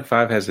 the Ioniq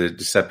 5 has a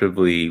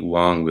deceptively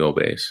long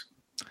wheelbase.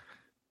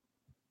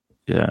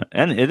 Yeah,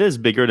 and it is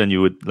bigger than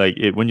you would like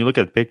it when you look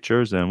at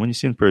pictures, and when you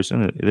see in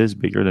person, it is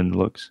bigger than it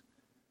looks.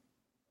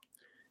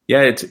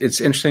 Yeah, it's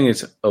interesting.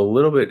 It's a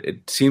little bit.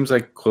 It seems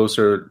like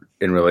closer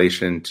in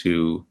relation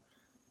to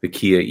the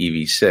Kia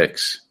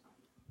EV6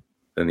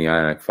 than the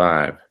Ioniq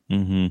 5.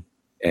 Mm-hmm.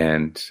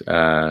 And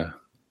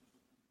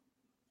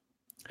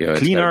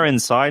cleaner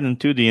inside, and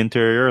the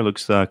interior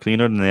looks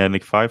cleaner than the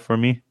Ioniq 5 for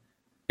me.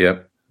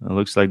 Yep, it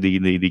looks like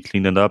they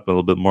cleaned it up a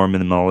little bit more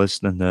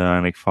minimalist than the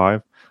Ioniq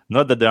 5.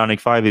 Not that the Ioniq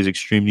 5 is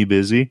extremely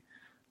busy,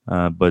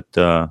 but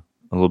a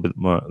little bit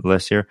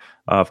less here.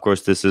 Of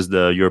course, this is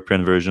the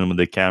European version with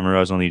the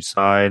cameras on each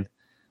side.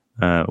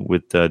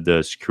 With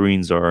the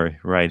screens are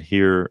right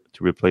here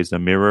to replace the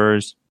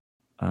mirrors.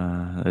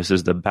 This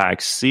is the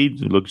back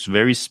seat. It looks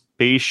very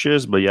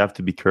spacious, but you have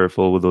to be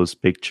careful with those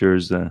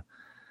pictures.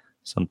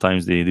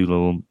 Sometimes they do a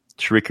little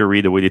trickery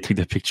the way they take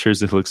the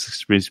pictures. It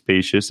looks pretty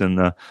spacious, and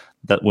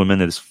that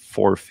woman is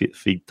 4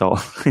 feet tall.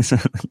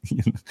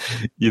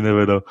 You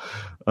never know.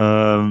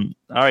 All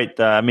right.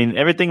 I mean,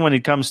 everything when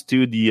it comes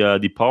to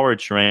the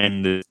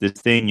powertrain, this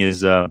thing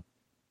is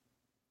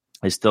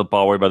still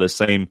powered by the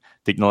same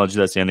technology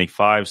that's the Ioniq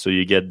 5. So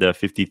you get the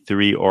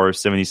 53 or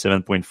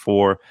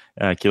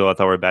 77.4 kilowatt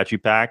hour battery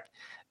pack,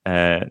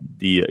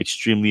 the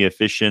extremely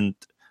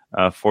efficient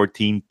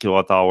 14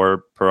 kilowatt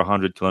hour per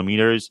 100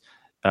 kilometers.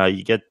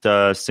 You get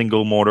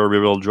single motor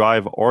rear-wheel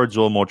drive or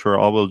dual motor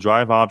all-wheel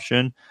drive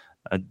option.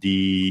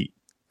 The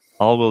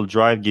all-wheel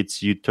drive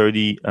gets you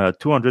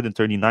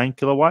 239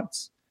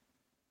 kilowatts.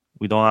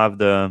 We don't have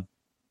the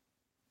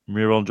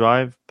rear-wheel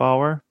drive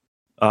power.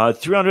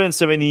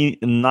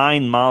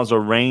 379 miles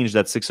of range.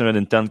 That's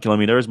 610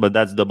 kilometers, but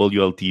that's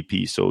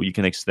WLTP. So you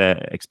can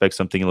expect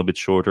something a little bit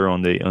shorter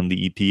on the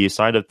EPA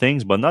side of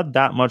things, but not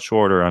that much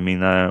shorter. I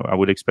mean, I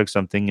would expect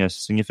something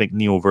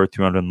significantly over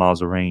 300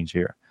 miles of range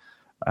here.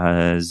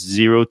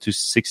 0 to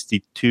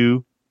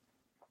 62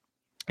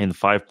 in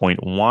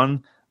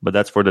 5.1, but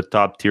that's for the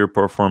top tier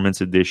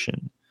performance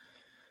edition.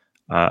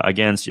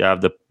 Against, you have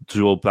the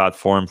dual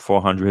platform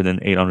 400 and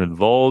 800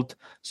 volt,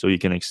 so you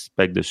can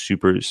expect the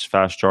super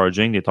fast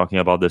charging. They're talking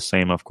about the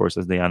same, of course,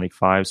 as the Ioniq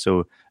 5.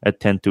 So at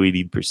 10 to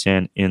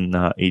 80%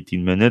 in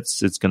 18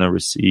 minutes, it's going to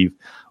receive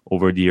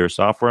over-the-air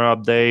software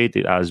update.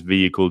 It has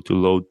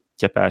vehicle-to-load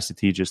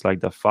capacity just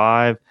like the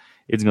 5.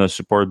 It's going to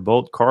support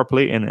both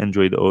CarPlay and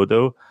Android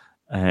Auto,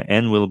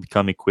 and will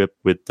become equipped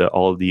with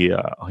all the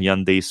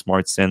Hyundai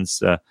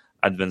SmartSense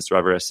advanced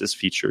driver assist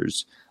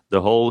features.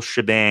 The whole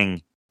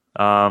shebang.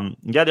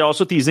 They're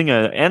also teasing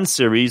a N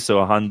series,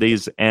 so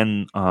Hyundai's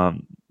N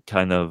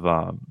kind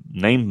of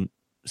name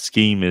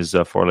scheme is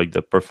for like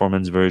the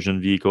performance version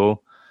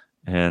vehicle,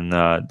 and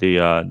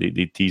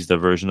they tease the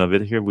version of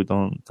it here. We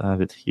don't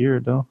have it here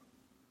though.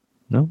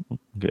 No,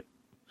 okay.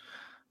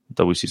 I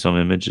thought we see some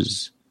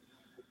images.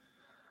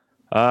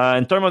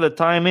 In terms of the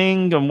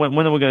timing,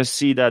 when are we going to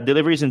see that?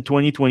 Deliveries in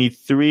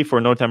 2023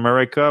 for North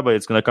America, but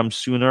it's going to come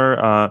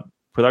sooner.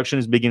 Production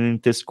is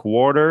beginning this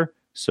quarter.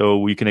 So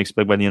we can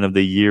expect by the end of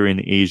the year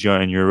in Asia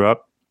and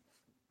Europe.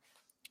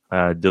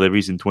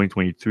 Deliveries in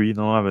 2023.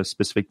 Don't have a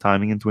specific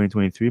timing in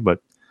 2023,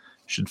 but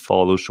should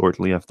follow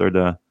shortly after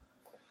the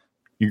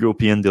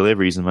European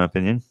deliveries, in my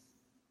opinion.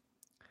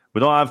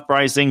 We don't have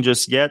pricing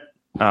just yet.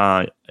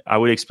 I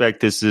would expect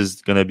this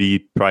is going to be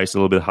priced a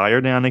little bit higher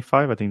than Ioniq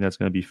 5. I think that's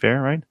going to be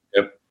fair, right?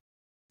 Yep.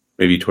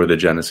 Maybe toward the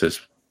Genesis,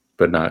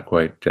 but not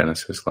quite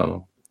Genesis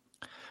level.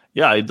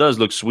 Yeah, it does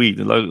look sweet.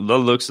 It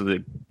looks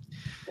like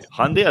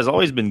Hyundai has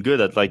always been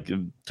good at like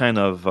kind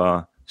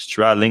of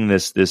straddling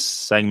this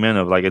segment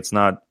of like it's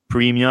not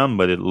premium,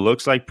 but it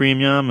looks like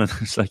premium, and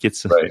it's like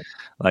it's right.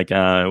 Like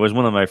it was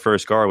one of my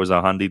first car was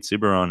a Hyundai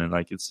Tiburon, and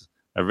like it's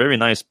a very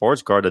nice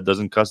sports car that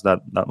doesn't cost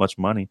that much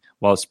money.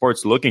 While a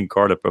sports looking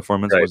car, the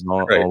performance was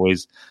not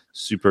always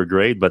super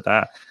great, but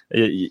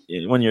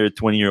when you're a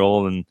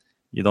 20-year-old and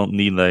you don't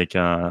need like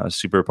a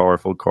super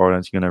powerful car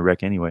that's gonna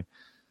wreck anyway.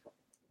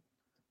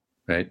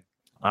 Right.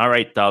 All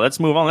right, let's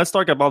move on. Let's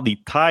talk about the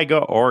Taiga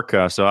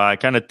Orca. So I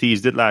kind of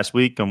teased it last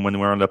week, and when we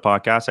were on the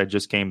podcast, I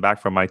just came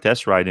back from my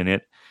test ride in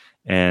it,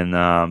 and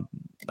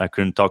I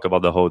couldn't talk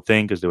about the whole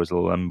thing because there was a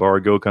little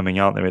embargo coming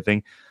out and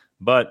everything.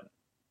 But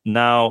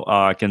now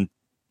I can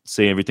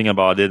say everything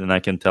about it, and I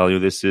can tell you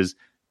this is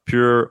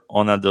pure,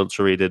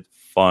 unadulterated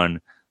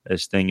fun.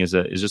 This thing is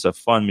just a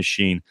fun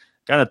machine.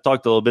 Kind of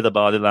talked a little bit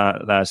about it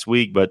last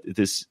week, but it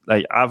is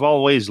like I've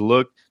always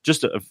looked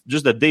just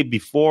the day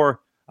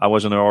before I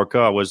was on the Orca.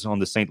 I was on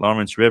the St.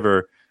 Lawrence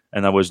River,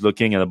 and I was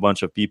looking at a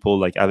bunch of people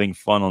like having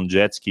fun on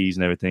jet skis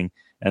and everything.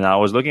 And I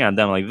was looking at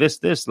them like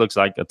this looks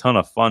like a ton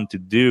of fun to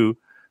do.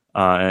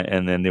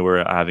 And then they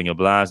were having a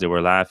blast. They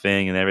were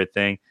laughing and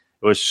everything.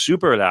 It was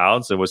super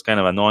loud, so it was kind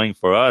of annoying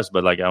for us.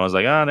 But like I was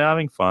like, they're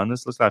having fun.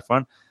 This looks like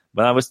fun.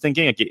 But I was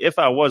thinking, okay, if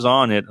I was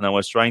on it and I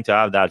was trying to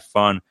have that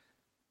fun,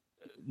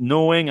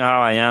 knowing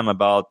how I am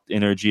about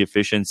energy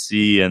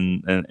efficiency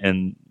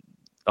and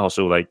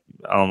also like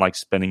I don't like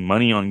spending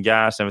money on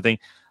gas and everything.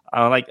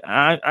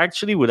 I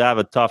actually would have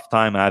a tough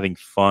time having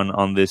fun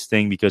on this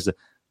thing because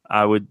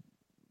I would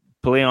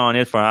play on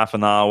it for half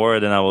an hour,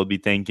 then I will be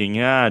thinking,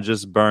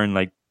 just burn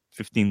like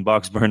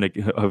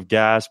 $15 of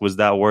gas. Was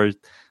that worth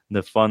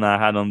the fun I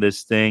had on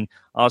this thing?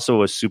 Also,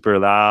 was super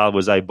loud.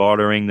 Was I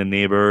bothering the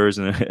neighbors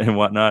and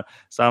whatnot?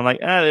 So I'm like,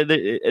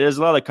 there's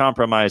a lot of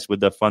compromise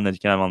with the fun that you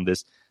can have on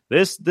this.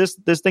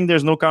 This thing,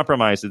 there's no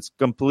compromise. It's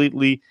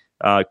completely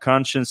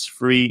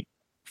conscience-free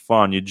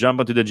fun. You jump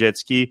onto the jet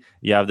ski,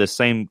 you have the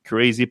same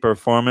crazy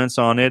performance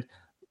on it.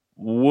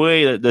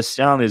 The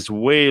sound is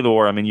way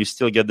lower. I mean, you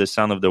still get the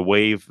sound of the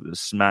wave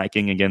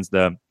smacking against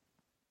the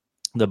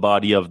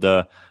body of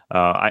the.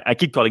 I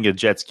keep calling it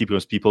jet ski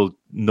because people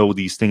know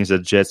these things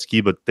as jet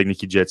ski, but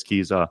technically jet ski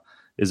is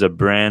a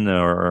brand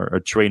or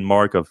a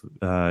trademark of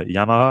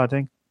Yamaha, I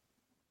think.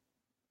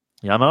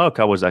 Yamaha or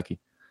Kawasaki.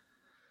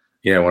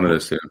 Yeah, one of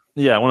those two.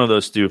 Yeah, one of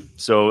those two.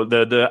 So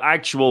the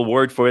actual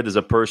word for it is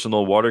a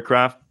personal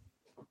watercraft.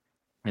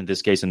 In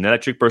this case, an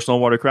electric personal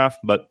watercraft,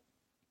 but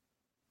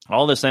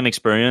all the same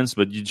experience.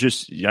 But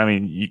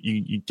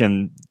you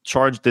can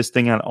charge this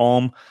thing at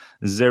home,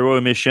 zero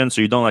emissions,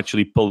 so you don't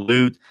actually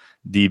pollute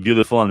the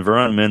beautiful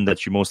environment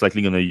that you're most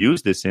likely going to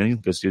use this in,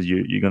 because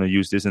you're going to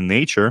use this in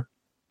nature.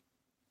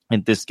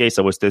 In this case,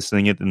 I was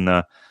testing it in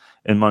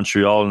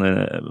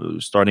Montreal,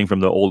 starting from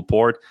the old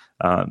port.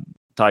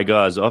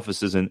 Taiga has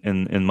offices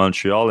in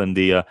Montreal, and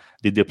they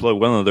deploy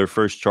one of their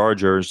first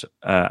chargers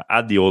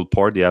at the old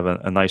port. They have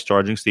a nice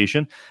charging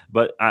station,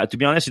 but to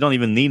be honest, you don't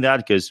even need that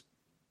because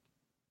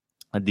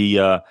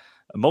the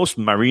most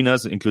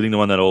marinas, including the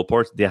one at old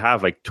port, they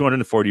have like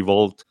 240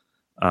 volt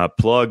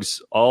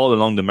plugs all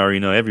along the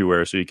marina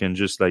everywhere, so you can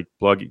just like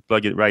plug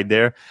it right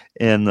there,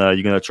 and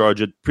you're gonna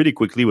charge it pretty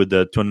quickly with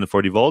the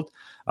 240 volt.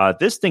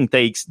 This thing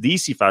takes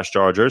DC fast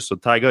chargers, so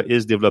Taiga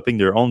is developing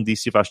their own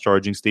DC fast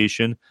charging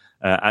station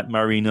at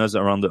marinas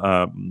around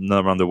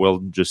not around the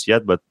world just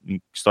yet, but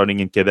starting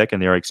in Quebec,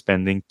 and they are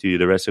expanding to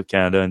the rest of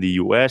Canada and the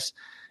US.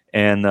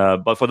 And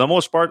but for the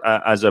most part,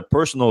 as a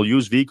personal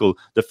use vehicle,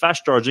 the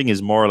fast charging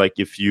is more like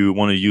if you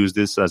want to use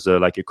this as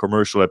a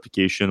commercial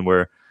application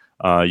where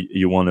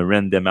You want to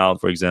rent them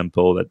out, for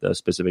example, at a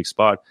specific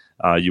spot.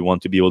 You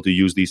want to be able to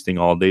use these things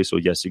all day. So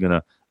yes, you're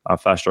gonna a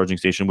fast charging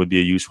station would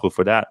be useful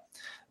for that.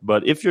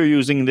 But if you're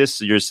using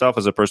this yourself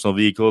as a personal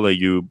vehicle, like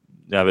you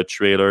have a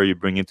trailer, you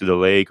bring it to the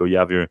lake, or you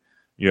have your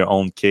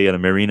own quay at a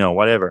marina or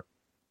whatever,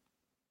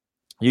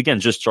 you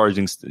can just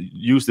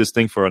use this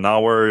thing for an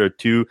hour or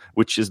two,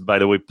 which is, by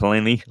the way,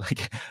 plainly,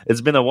 like, it's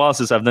been a while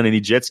since I've done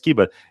any jet ski,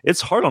 but it's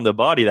hard on the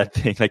body, that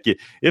thing. Like,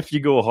 if you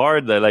go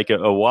hard, like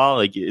a while,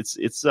 like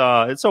it's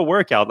a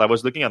workout. I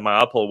was looking at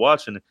my Apple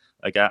Watch, and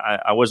like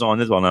I was on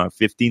it on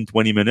 15,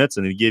 20 minutes,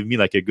 and it gave me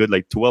like a good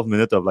like 12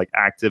 minutes of like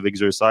active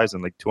exercise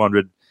and like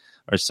 200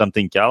 or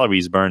something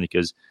calories burned,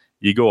 because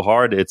you go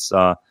hard. It's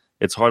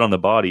hard on the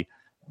body.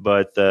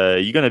 But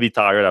you're going to be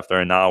tired after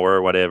an hour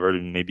or whatever,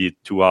 maybe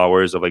 2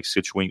 hours of like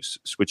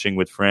switching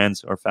with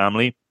friends or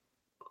family.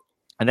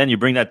 And then you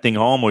bring that thing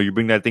home, or you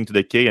bring that thing to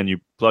the quay and you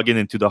plug it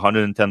into the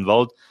 110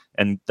 volt,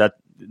 and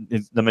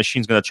the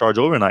machine's going to charge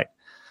overnight.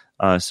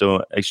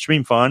 So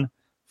extreme fun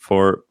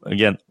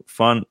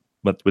fun,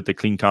 but with a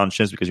clean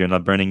conscience, because you're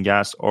not burning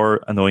gas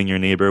or annoying your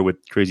neighbor with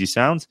crazy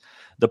sounds.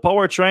 The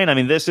powertrain, I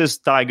mean, this is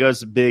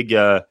Taiga's big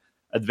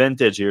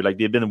advantage here. Like,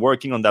 they've been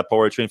working on that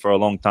powertrain for a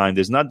long time.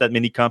 There's not that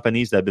many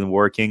companies that have been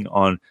working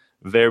on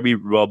very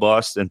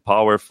robust and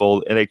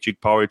powerful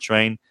electric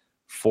powertrain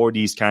for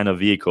these kind of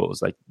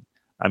vehicles. Like,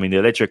 I mean, the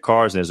electric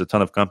cars, there's a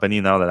ton of company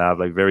now that have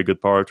like very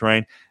good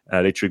powertrain.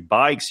 Electric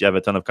bikes, you have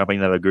a ton of company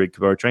that have a great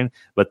powertrain.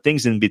 But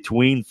things in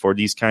between for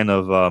these kind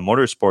of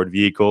motorsport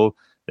vehicle,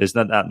 there's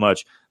not that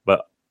much.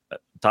 But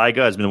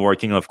Taiga has been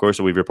working, of course,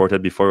 we've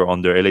reported before,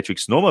 on their electric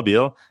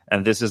snowmobile,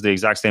 and this is the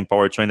exact same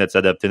powertrain that's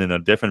adapted in a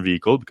different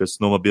vehicle, because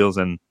snowmobiles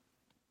and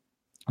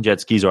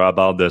jet skis are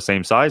about the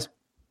same size.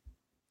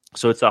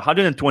 So it's a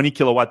 120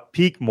 kilowatt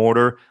peak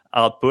motor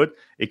output,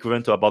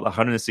 equivalent to about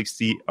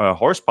 160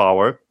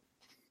 horsepower.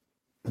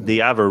 They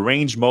have a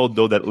range mode,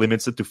 though, that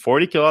limits it to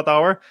 40 kilowatt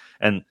hour,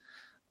 and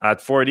at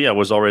 40, I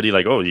was already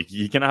like, oh,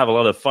 you can have a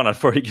lot of fun at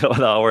 40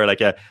 kilowatt hour.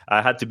 Like, I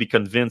had to be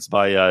convinced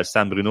by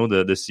Sam Bruno,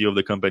 the CEO of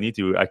the company,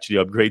 to actually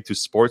upgrade to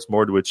sports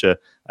mode, which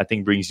I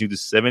think brings you to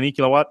 70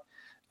 kilowatt.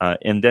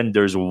 And then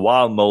there's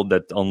wild mode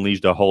that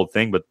unleashed the whole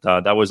thing, but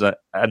that was not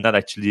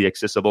actually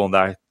accessible on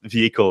that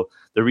vehicle.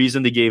 The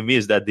reason they gave me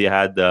is that they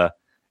had the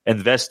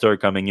investor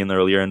coming in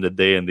earlier in the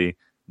day, and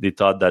they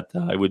thought that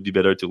it would be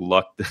better to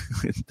lock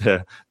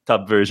the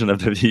top version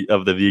of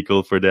the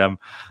vehicle for them,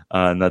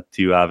 not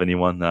to have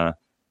anyone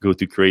go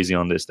too crazy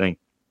on this thing.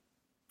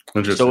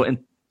 So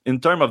in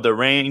terms of the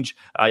range,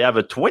 I have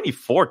a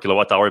 24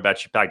 kilowatt hour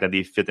battery pack that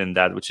they fit in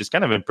that, which is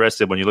kind of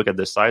impressive when you look at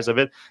the size of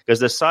it, because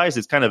the size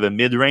is kind of a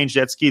mid-range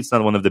jet ski. It's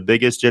not one of the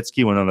biggest jet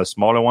ski, one of the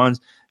smaller ones.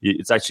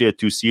 It's actually a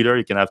two-seater.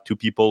 You can have two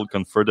people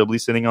comfortably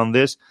sitting on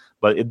this,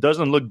 but it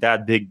doesn't look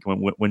that big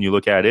when you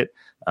look at it.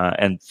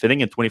 And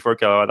fitting a 24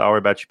 kilowatt hour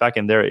battery pack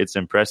in there, it's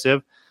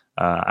impressive.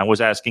 I was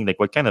asking, like,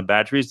 what kind of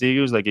batteries they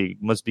use. Like, it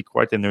must be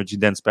quite energy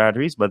dense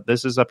batteries, but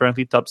this is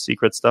apparently top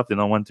secret stuff. They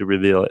don't want to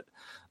reveal it.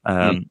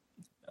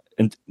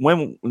 And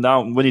when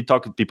you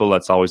talk to people,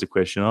 that's always a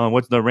question. Oh,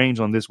 what's the range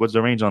on this? What's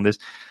the range on this?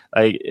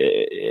 Like,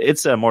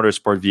 it's a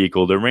motorsport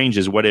vehicle. The range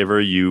is whatever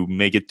you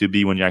make it to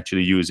be when you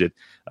actually use it.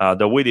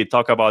 The way they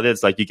talk about it,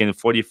 it's like you can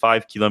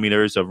 45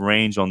 kilometers of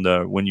range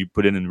when you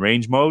put it in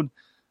range mode.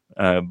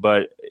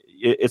 But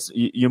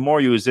you more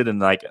use it in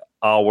like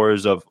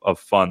hours of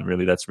fun,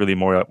 really. That's really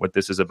more what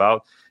this is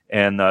about.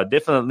 And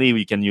definitely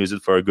we can use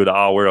it for a good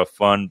hour of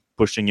fun,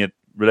 pushing it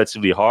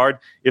relatively hard.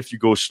 If you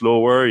go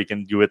slower, you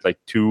can do it like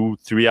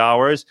 2-3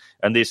 hours.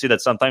 And they say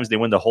that sometimes they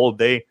win the whole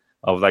day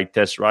of like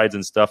test rides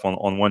and stuff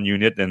on one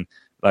unit, and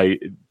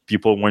like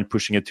people weren't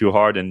pushing it too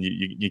hard, and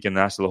you can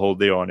last the whole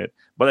day on it.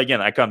 But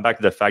again, I come back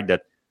to the fact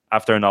that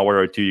after an hour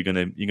or two, you're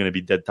gonna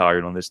be dead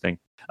tired on this thing.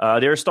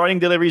 They're starting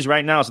deliveries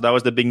right now, so that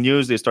was the big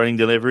news. They're starting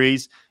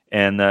deliveries,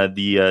 and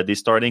they're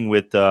starting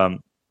with a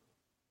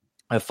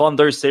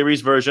Thunder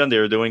Series version.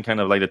 They're doing kind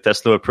of like the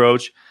Tesla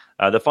approach.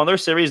 The Thunder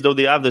Series, though,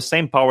 they have the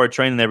same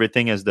powertrain and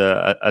everything as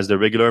the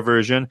regular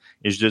version.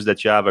 It's just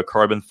that you have a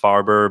carbon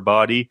fiber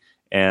body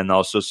and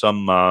also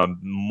some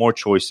more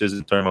choices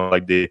in terms of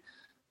like the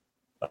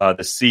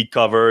seat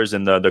covers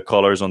and the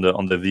colors on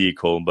the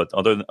vehicle. But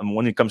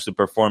when it comes to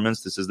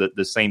performance, this is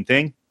the same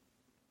thing.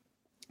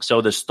 So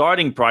the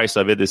starting price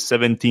of it is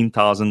 $17,000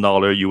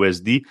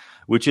 USD,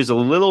 which is a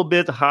little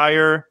bit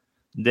higher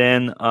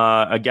than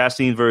a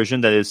gasoline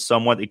version that is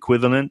somewhat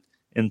equivalent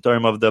in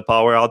terms of the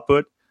power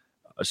output.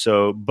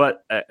 So,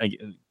 but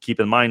keep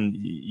in mind,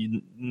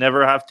 you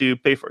never have to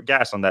pay for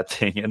gas on that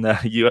thing, and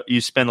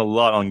you spend a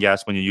lot on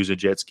gas when you use a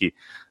jet ski.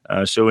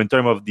 So in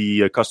terms of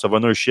the cost of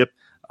ownership,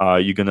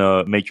 you're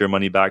gonna make your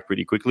money back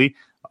pretty quickly.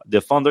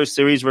 The Thunder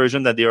Series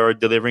version that they are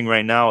delivering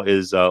right now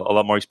is a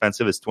lot more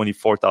expensive. It's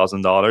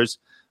 $24,000,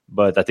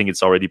 but I think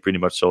it's already pretty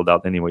much sold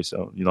out anyway,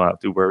 so you don't have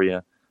to worry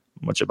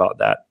much about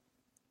that.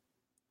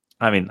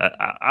 I mean,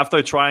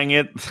 after trying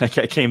it,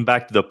 I came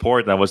back to the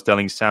port and I was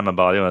telling Sam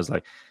about it. I was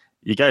like,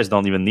 you guys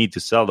don't even need to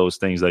sell those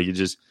things. Like,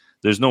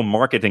 there's no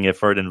marketing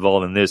effort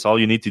involved in this. All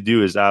you need to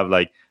do is have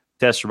like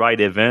test ride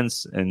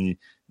events and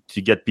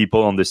to get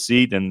people on the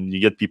seat, and you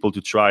get people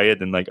to try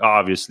it, and like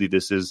obviously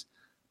this is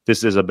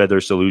a better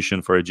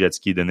solution for a jet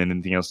ski than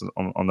anything else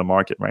on the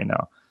market right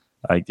now.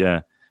 Like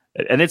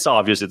and it's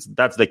obvious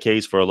that's the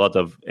case for a lot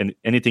of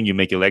anything you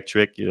make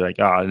electric. You're like,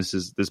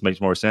 this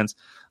makes more sense.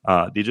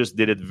 They just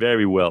did it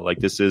very well. Like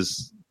this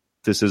is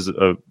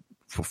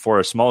for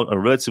a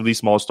relatively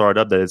small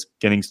startup that is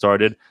getting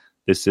started.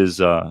 This is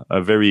a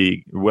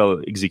very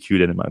well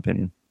executed, in my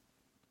opinion.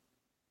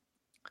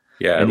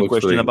 Yeah. Any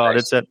question really about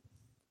nice. It, Seth?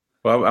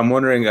 Well, I'm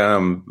wondering, a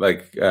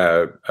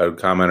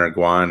commenter,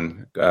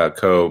 Guan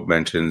Co,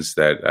 mentions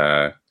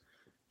that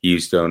he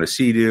used to own a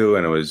Sea-Doo,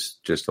 and it was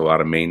just a lot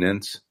of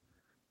maintenance.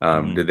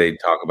 Did they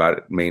talk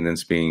about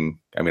maintenance being,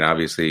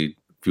 obviously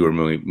fewer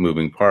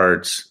moving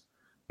parts,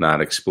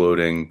 not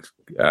exploding,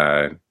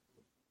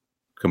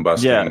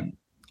 combusting? Yeah,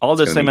 all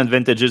the same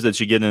advantages that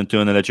you get into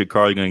an electric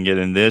car, you're going to get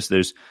in this.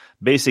 There's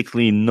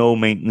basically no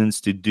maintenance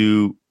to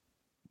do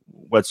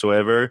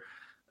whatsoever.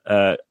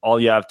 All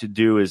you have to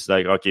do is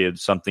like, okay,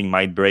 something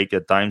might break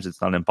at times.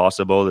 It's not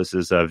impossible. This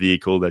is a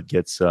vehicle that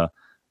gets a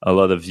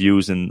lot of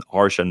use in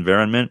harsh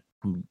environment.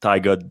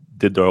 Taiga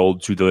did their whole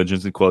due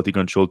diligence and quality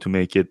control to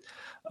make it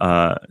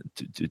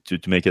to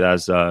make it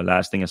as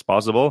lasting as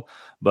possible.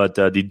 But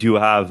they do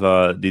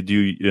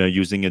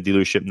using a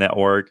dealership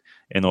network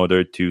in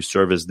order to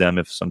service them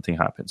if something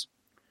happens.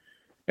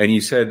 And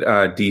you said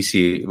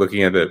DC.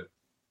 Looking at the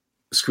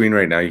screen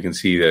right now, you can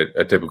see that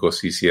a typical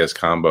CCS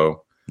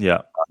combo.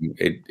 Yeah,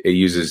 it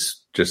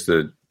uses just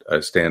a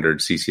standard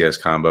CCS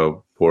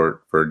combo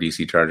port for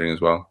DC charging as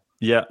well.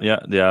 Yeah.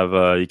 They have.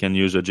 You can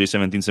use a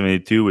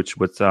J1772, which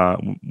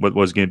what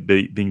was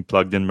being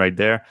plugged in right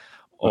there,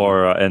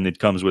 or and it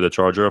comes with a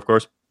charger, of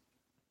course.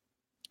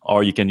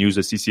 Or you can use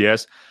a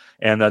CCS,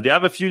 and they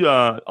have a few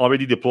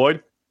already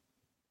deployed.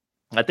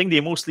 I think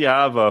they mostly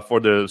have for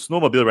the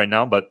snowmobile right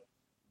now, but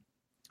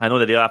I know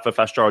that they have a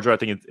fast charger. I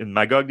think in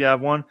Magog they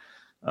have one.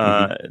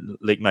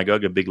 Lake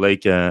Magog, a big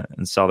lake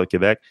in south of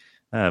Quebec,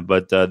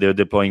 but they're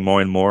deploying more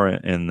and more.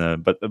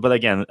 And but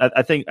again,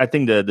 I think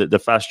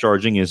the fast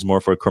charging is more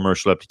for a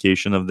commercial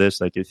application of this.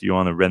 Like if you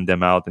want to rent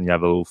them out and you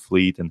have a little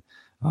fleet and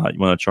you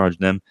want to charge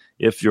them.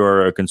 If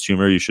you're a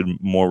consumer, you should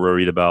more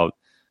worried about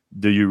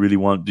do you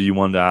want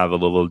to have a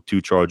level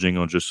 2 charging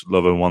or just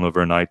level 1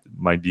 overnight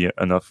might be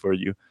enough for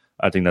you.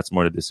 I think that's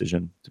more the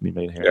decision to be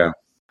made here. Yeah.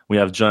 We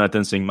have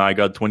Jonathan saying, "My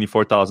God,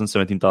 24,000,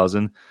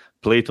 17,000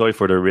 play toy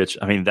for the rich."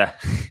 I mean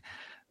that's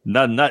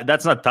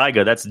not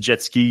Taiga. That's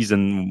jet skis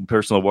and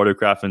personal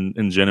watercraft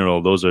in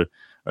general. Those are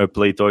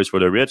play toys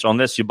for the rich,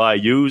 unless you buy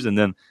used. And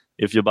then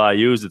if you buy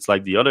used, it's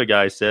like the other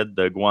guy said,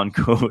 the Guan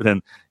Co,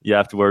 then you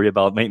have to worry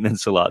about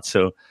maintenance a lot.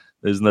 So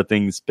there's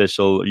nothing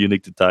special,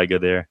 unique to Taiga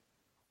there.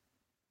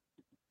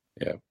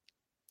 Yeah.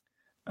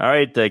 All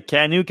right,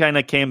 Canoo kind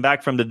of came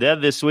back from the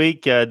dead this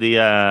week. The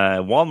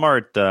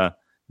Walmart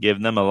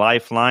gave them a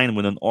lifeline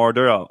with an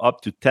order of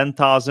up to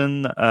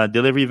 10,000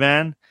 delivery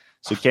van.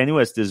 So Canoo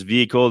has this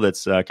vehicle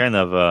that's kind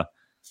of a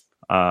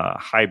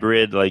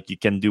hybrid. Like you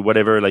can do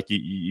whatever. Like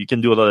you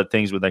can do a lot of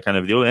things with that kind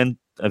of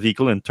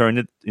vehicle and turn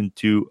it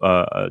into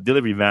a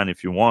delivery van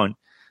if you want.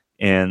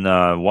 And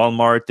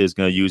Walmart is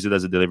going to use it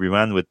as a delivery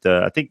van with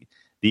I think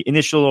the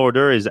initial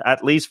order is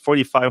at least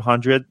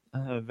 4,500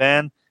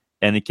 van.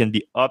 And it can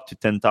be up to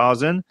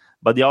 10,000,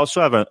 but they also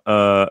have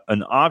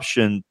an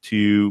option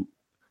to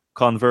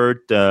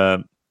convert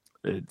to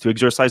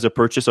exercise a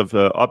purchase of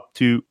up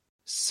to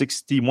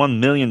 61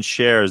 million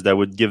shares that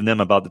would give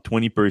them about the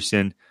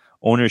 20%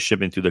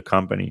 ownership into the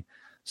company.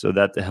 So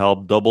that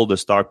helped double the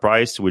stock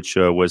price, which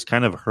was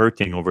kind of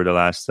hurting over the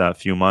last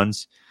few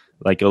months.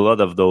 Like a lot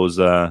of those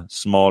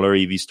smaller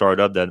EV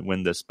startup that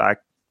went the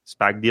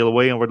SPAC deal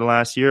away over the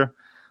last year,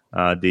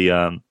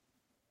 the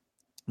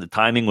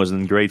timing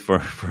wasn't great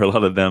for a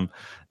lot of them.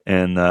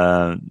 And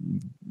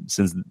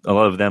since a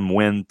lot of them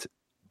went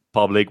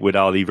public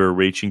without ever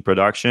reaching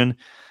production,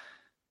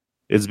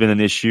 it's been an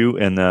issue,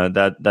 and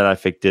that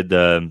affected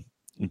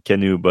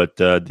Canoo. But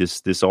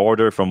this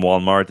order from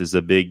Walmart is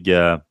a big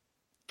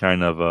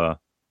kind of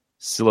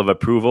seal of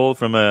approval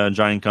from a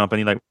giant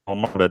company like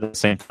Walmart. But at the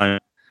same time,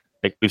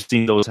 like we've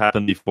seen those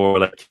happen before,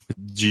 like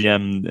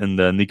GM and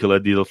the Nikola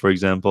deal, for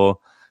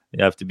example.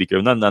 You have to be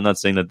careful. I'm not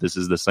saying that this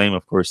is the same.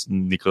 Of course,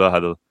 Nikola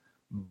had a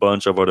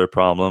bunch of other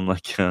problems,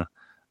 like a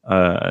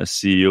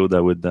CEO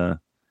that would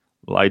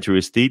lie to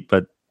his teeth.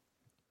 But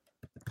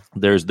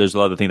there's a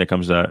lot of things that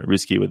comes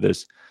risky with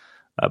this.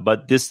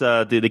 But this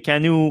the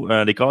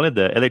Canoo, they call it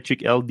the electric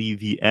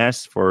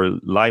LDVS for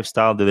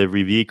lifestyle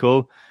delivery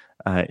vehicle.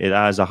 It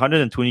has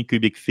 120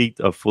 cubic feet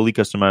of fully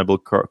customizable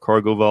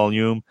cargo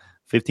volume,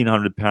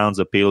 1,500 pounds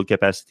of payload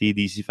capacity,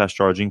 DC fast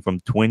charging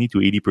from 20 to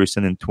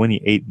 80% in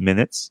 28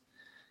 minutes.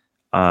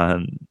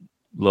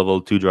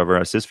 Level 2 driver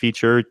assist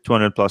feature,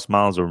 200 plus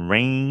miles of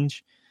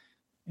range,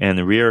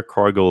 and rear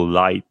cargo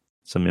light.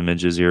 Some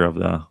images here of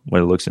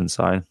what it looks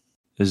inside.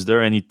 Is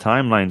there any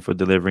timeline for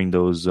delivering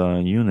those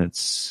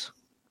units?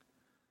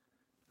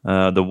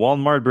 The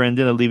Walmart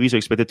branded LDVs are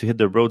expected to hit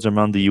the roads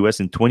around the U.S.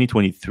 in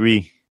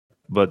 2023.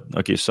 But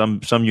okay,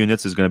 some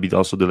units is going to be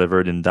also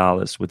delivered in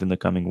Dallas within the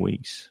coming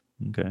weeks.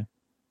 Okay.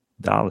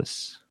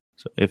 Dallas.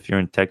 So if you're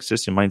in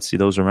Texas, you might see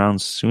those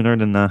around sooner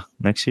than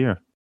next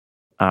year.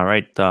 All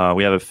right.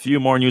 We have a few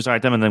more news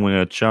items, and then we're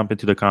going to jump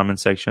into the comment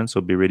section.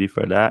 So be ready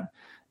for that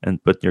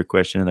and put your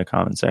question in the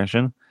comment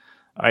section.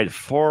 All right.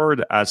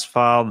 Ford has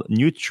filed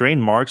new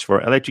trademarks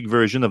for electric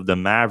version of the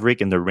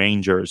Maverick and the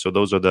Ranger. So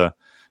those are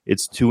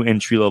it's two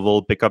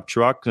entry-level pickup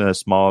truck,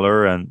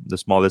 smaller, and the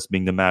smallest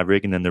being the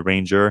Maverick, and then the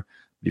Ranger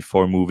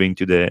before moving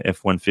to the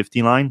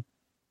F-150 line.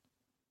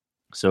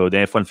 So the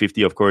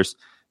F-150, of course,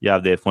 you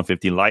have the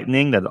F-150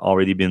 Lightning that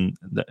already been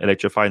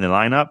electrified in the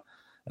lineup.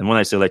 And when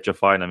I say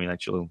electrified, I mean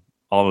actually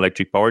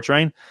all-electric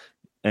powertrain,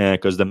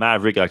 because the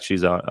Maverick actually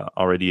is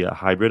already a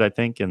hybrid, I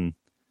think. And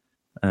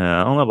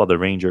I don't know about the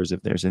Rangers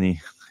if there's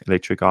any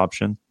electric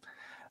option.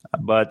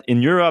 But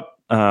in Europe,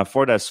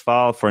 Ford has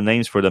filed for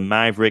names for the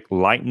Maverick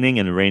Lightning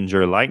and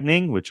Ranger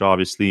Lightning, which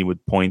obviously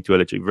would point to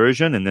electric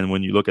version. And then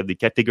when you look at the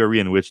category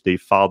in which they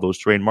filed those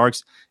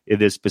trademarks,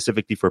 it is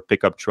specifically for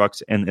pickup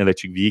trucks and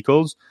electric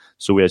vehicles.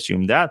 So we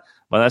assume that.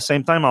 But at the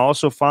same time, I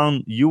also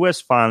found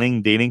U.S.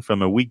 filing dating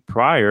from a week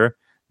prior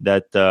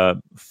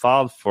that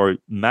filed for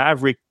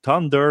Maverick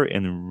Thunder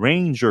and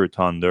Ranger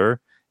Thunder.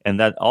 And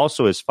that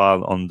also is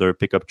filed under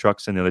pickup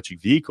trucks and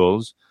electric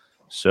vehicles.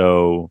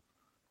 So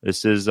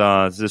this is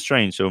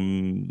strange. So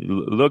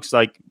looks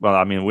like, well,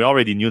 I mean, we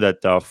already knew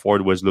that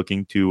Ford was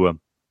looking to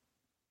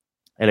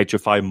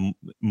electrify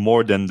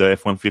more than the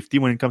F-150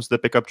 when it comes to the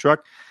pickup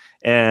truck.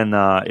 And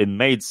it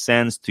made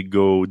sense to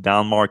go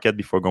down market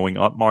before going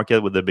up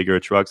market with the bigger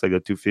trucks like the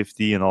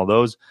 250 and all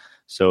those.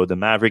 So the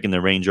Maverick and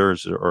the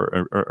Rangers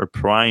are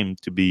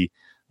primed to be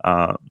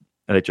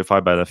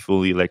electrified by the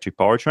fully electric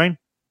powertrain.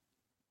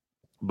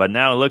 But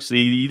now it looks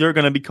either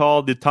going to be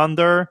called the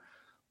Thunder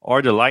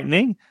or the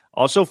Lightning.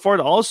 Also, Ford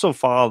also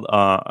filed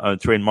a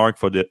trademark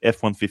for the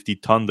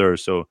F-150 Thunder.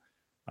 So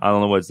I don't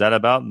know what's that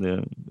about.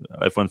 The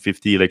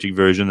F-150 electric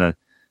version that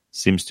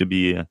seems to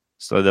be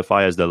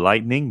solidified as the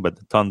Lightning, but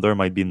the Thunder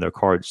might be in their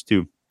cards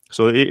too.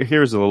 So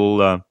here's a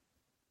little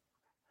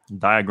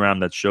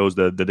diagram that shows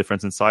the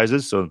difference in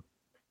sizes. So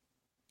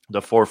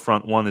the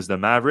forefront one is the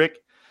Maverick,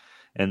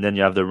 and then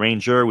you have the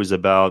Ranger, which is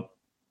about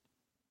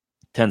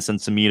 10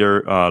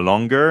 centimeter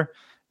longer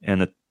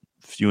and a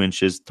few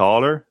inches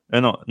taller.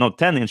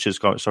 10 inches.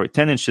 Sorry,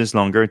 10 inches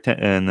longer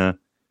and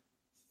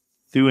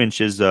 2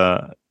 inches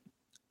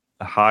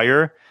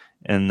higher.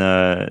 And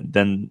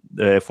then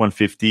the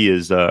F-150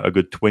 is a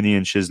good 20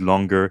 inches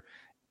longer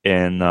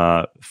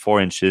and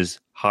 4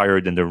 inches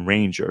higher than the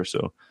Ranger.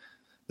 So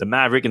the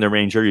Maverick and the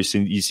Ranger, you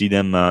see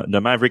them.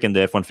 The Maverick and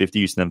the F-150,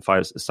 you see them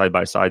side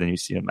by side, and you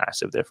see a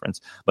massive difference.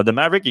 But the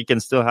Maverick you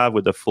can still have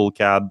with the full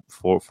cab,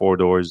 four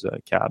doors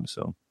cab.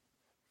 So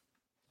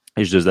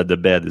it's just that the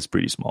bed is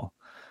pretty small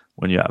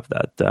when you have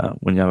that.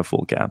 When you have a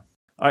full cab.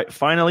 All right.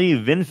 Finally,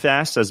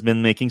 VinFast has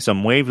been making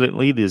some wave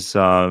lately. This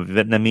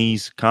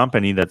Vietnamese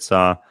company that's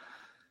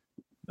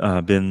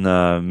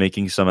been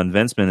making some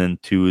advancement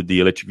into the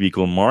electric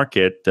vehicle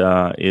market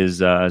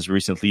has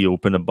recently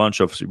opened a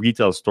bunch of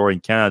retail stores in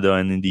Canada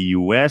and in the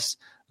US,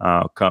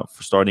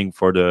 starting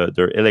for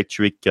their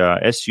electric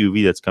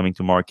SUV that's coming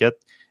to market,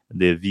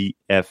 the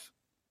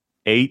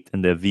VF8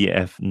 and the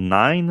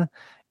VF9.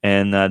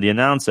 And they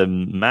announced a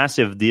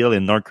massive deal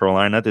in North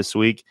Carolina this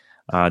week.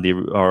 They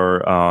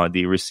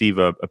receive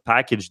a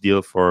package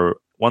deal for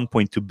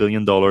 $1.2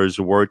 billion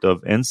worth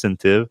of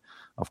incentive.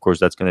 Of course,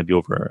 that's going to be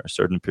over a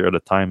certain period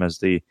of time as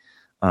they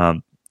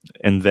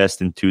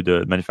invest into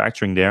the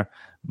manufacturing there.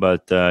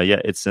 But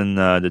it's in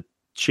the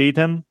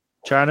Chatham,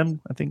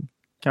 I think.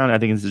 I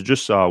think it's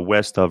just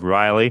west of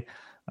Raleigh.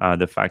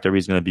 The factory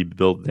is going to be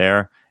built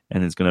there,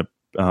 and it's going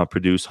to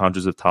produce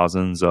hundreds of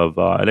thousands of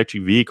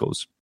electric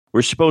vehicles.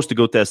 We're supposed to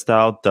go test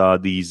out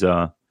these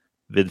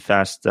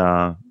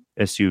VinFast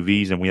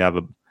SUVs, and we have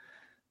a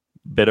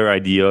better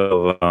idea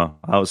of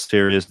how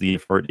serious the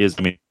effort is.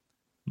 I mean,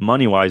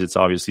 money-wise, it's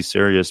obviously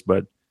serious,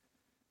 but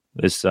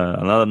it's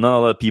not a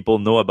lot of people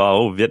know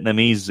about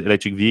Vietnamese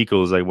electric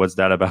vehicles. Like, what's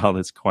that about?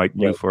 It's quite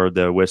new for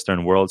the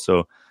Western world.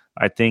 So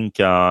I think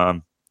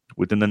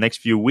within the next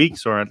few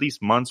weeks or at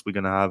least months, we're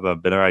going to have a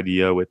better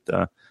idea with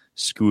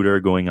Scooter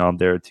going out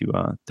there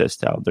to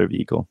test out their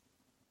vehicle.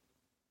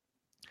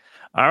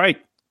 All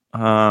right.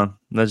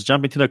 Let's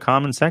jump into the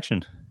comment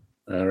section.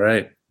 All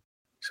right.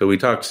 So we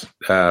talked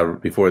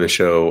before the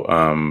show.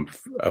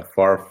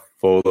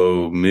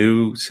 Farfolo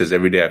Mu says,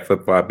 every day I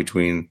flip-flop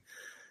between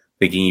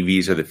thinking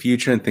EVs are the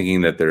future and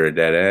thinking that they're a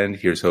dead end.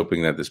 Here's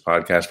hoping that this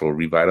podcast will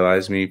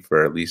revitalize me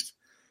for at least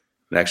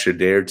an extra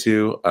day or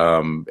two.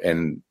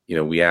 And,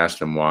 we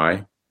asked him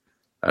why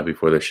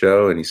before the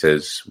show. And he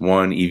says,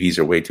 one, EVs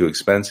are way too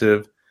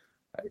expensive.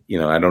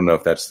 I don't know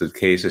if that's the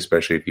case,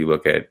 especially if you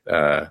look at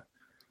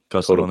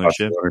total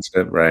ownership.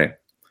 Right.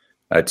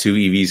 Two,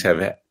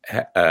 EVs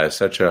have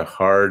such a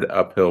hard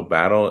uphill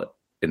battle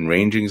in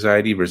range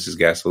anxiety versus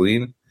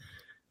gasoline.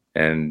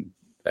 And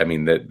I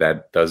mean,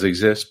 that does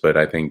exist, but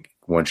I think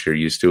once you're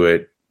used to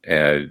it,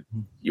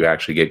 you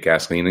actually get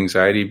gasoline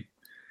anxiety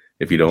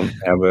if you don't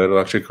have an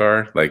electric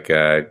car. Like,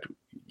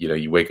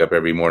 you wake up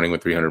every morning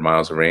with 300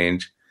 miles of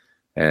range,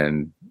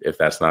 and if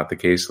that's not the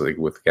case, like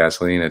with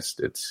gasoline,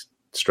 it's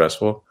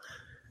stressful.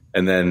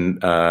 And then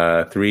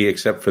 3,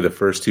 except for the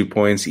first 2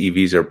 points,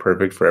 EVs are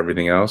perfect for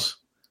everything else.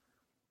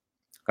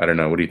 I don't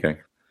know. What do you think?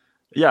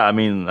 Yeah, I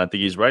mean, I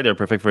think he's right. They're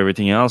perfect for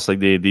everything else. Like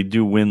they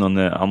do win on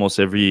almost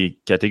every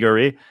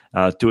category.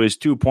 To his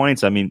 2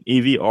 points, I mean,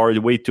 EV are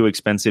way too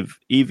expensive.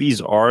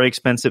 EVs are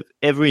expensive.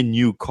 Every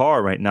new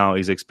car right now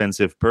is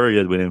expensive,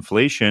 period, with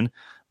inflation.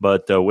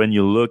 But when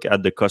you look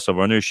at the cost of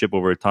ownership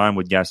over time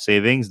with gas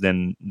savings,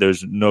 then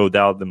there's no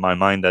doubt in my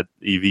mind that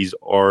EVs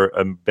are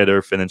a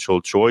better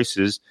financial choice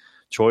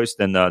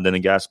than a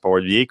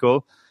gas-powered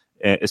vehicle,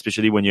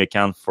 especially when you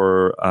account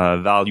for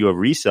value of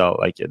resale.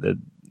 Like the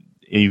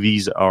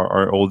EVs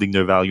are holding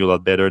their value a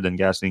lot better than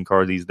gasoline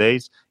cars these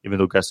days, even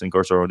though gasoline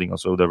cars are holding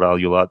also their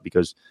value a lot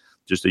because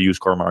just the used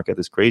car market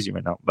is crazy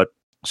right now. But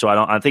so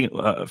I think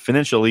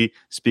financially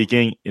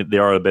speaking, they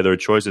are a better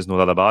choice. There's no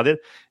doubt about it.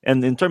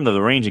 And in terms of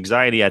the range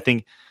anxiety, I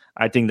think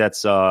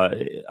that's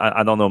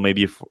I don't know,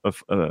 maybe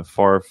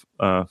Far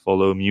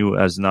Follow Mew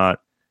has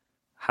not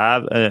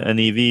have an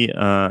EV,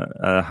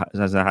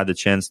 hasn't had the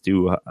chance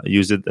to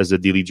use it as a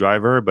daily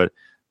driver, but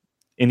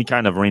any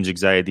kind of range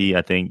anxiety,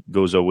 I think,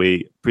 goes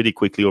away pretty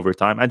quickly over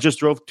time. I just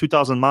drove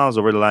 2,000 miles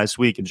over the last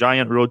week, a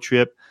giant road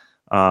trip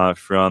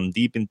from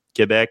deep in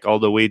Quebec all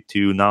the way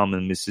to now I'm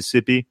in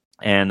Mississippi,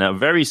 and a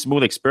very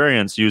smooth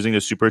experience using the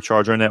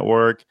supercharger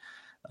network.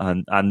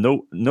 And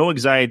no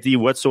anxiety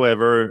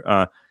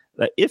whatsoever.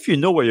 If you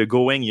know where you're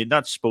going, you're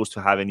not supposed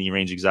to have any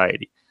range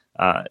anxiety.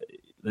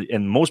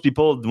 And most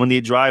people, when they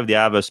drive, they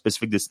have a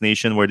specific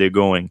destination where they're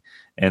going.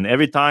 And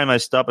every time I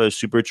stop at a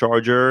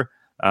supercharger,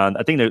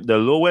 I think the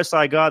lowest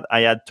I got,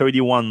 I had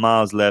 31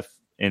 miles left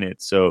in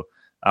it. So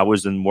I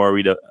wasn't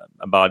worried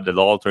about it at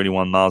all.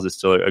 31 miles is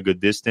still a good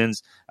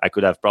distance. I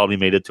could have probably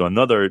made it to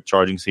another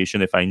charging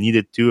station if I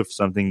needed to, if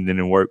something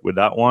didn't work with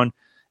that one.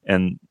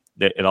 And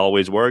it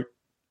always worked.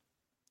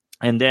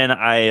 And then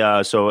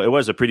so it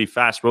was a pretty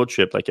fast road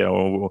trip. Like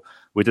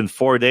within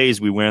 4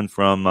 days, we went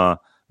from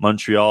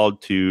Montreal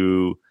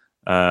to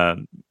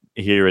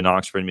here in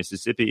Oxford,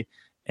 Mississippi.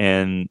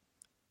 And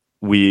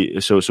we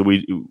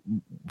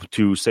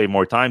to save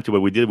more time to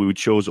what we did, we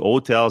chose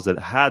hotels that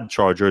had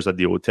chargers at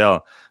the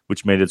hotel,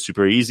 which made it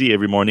super easy.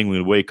 Every morning we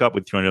would wake up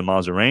with 300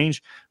 miles of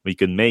range. We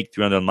could make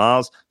 300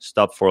 miles,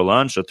 stop for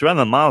lunch. So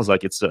 300 miles,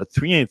 like it's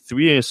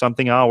three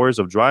something hours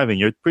of driving.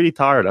 You're pretty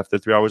tired after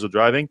 3 hours of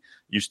driving.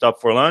 You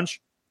stop for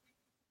lunch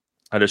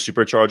at a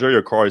supercharger,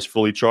 your car is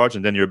fully charged,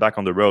 and then you're back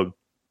on the road.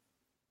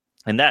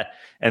 And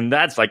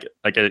that's like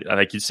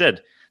you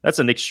said, that's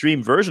an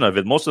extreme version of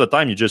it. Most of the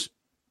time you just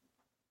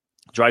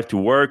drive to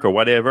work or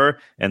whatever,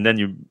 and then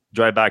you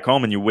drive back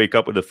home and you wake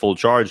up with a full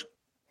charge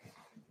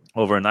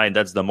overnight.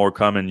 That's the more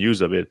common use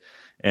of it.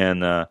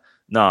 And no,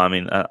 I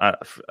mean, I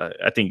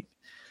think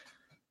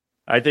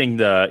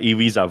the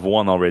EVs have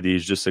won already.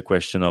 It's just a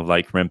question of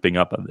like ramping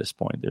up at this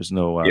point. There's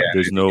no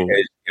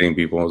educating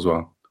people as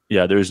well.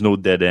 Yeah, there's no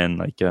dead end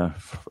like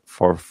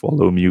Far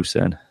Follow Mew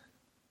said.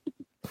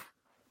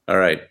 All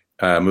right.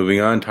 Moving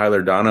on,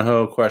 Tyler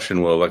Donahoe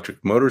question: will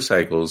electric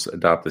motorcycles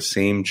adopt the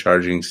same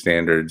charging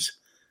standards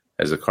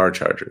as the car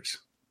chargers?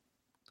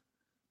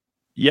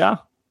 Yeah.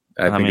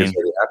 I think it's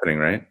already happening,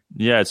 right?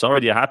 Yeah, it's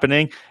already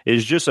happening.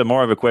 It's just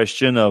more of a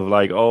question of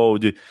like,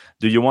 do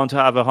you want to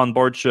have a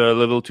onboard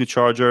level 2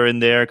 charger in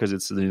there? Because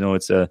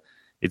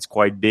it's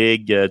quite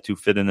big to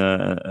fit in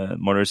a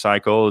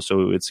motorcycle.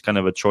 So it's kind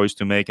of a choice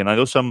to make. And I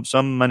know some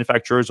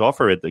manufacturers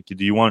offer it. Like,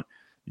 do you want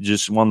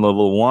just one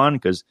level 1?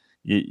 Because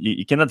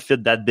you cannot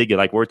fit that big.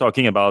 Like we're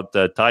talking about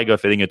Taiga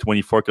fitting a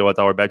 24 kilowatt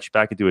hour battery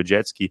pack into a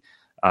jet ski.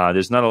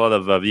 There's not a lot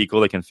of vehicle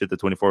that can fit the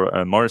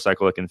 24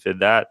 motorcycle that can fit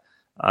that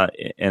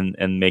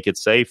and make it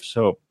safe.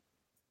 So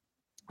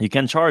you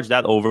can charge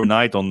that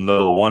overnight on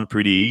level 1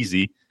 pretty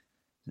easy.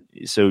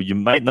 So you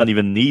might not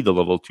even need a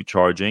level 2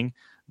 charging,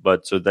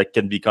 but so that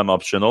can become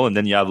optional. And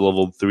then you have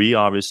level 3,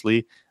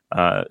 obviously,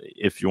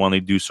 if you want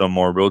to do some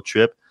more road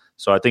trip.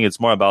 So I think it's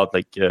more about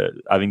like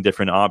having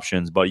different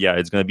options. But yeah,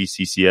 it's going to be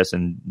CCS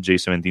and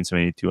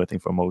J1772, I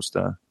think, for most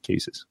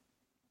cases.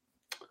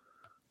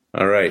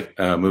 All right.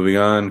 Moving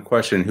on.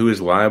 Question: who is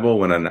liable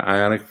when an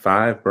Ioniq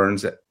 5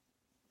 burns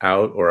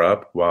out or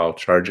up while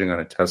charging on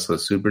a Tesla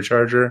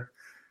supercharger?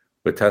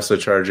 With Tesla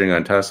charging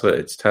on Tesla,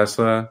 it's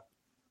Tesla.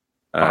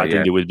 I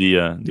think there would be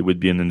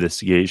an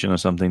investigation or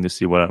something to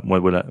see what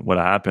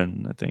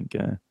happened.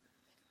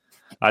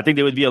 I think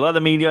there would be a lot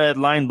of media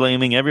headline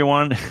blaming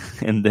everyone,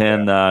 and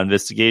then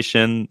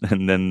investigation,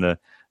 and then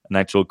an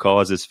actual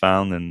cause is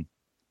found, and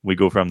we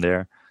go from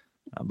there.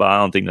 But I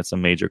don't think that's a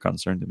major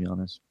concern, to be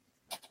honest.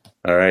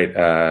 All right.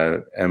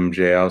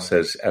 MJL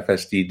says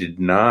FSD did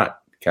not,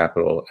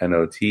 capital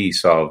NOT,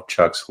 solve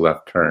Chuck's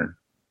left turn.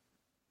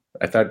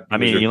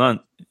 Elon.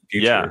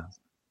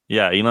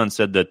 Yeah, Elon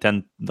said the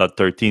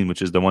 10.13,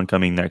 which is the one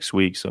coming next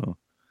week. So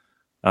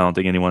I don't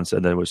think anyone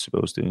said that was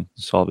supposed to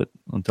solve it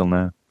until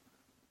now.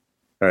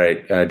 All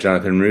right.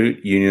 Jonathan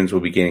Root: unions will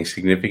be gaining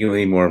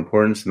significantly more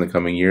importance in the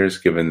coming years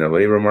given the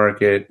labor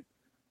market.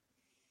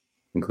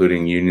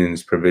 Including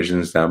unions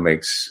provisions now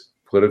makes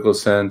political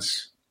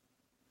sense.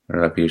 I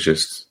don't know if he's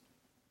just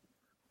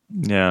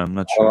Yeah, I'm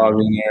not sure.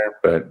 Analog in there,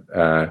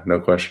 but no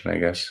question, I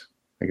guess.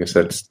 I guess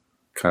that's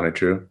kind of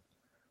true.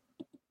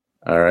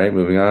 All right,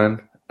 moving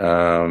on.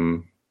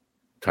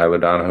 Tyler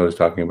Donahoe is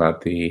talking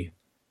about the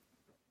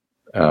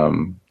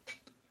Ioniq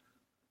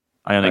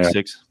Ioniq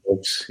 6.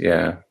 6.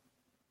 Yeah.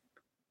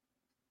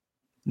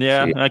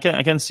 Yeah, See.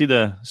 I can see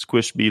the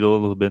squish beetle a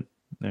little bit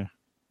there.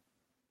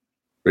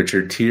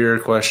 Richard Tier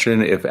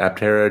question: if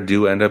Aptera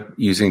do end up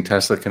using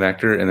Tesla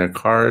connector in their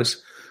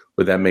cars,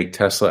 would that make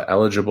Tesla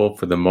eligible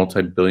for the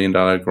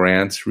multi-billion-dollar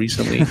grants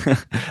recently?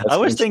 I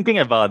was thinking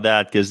about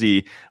that because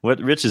what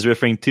Rich is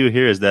referring to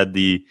here is that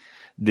the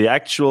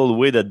actual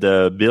way that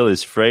the bill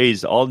is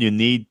phrased, all you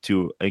need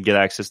to get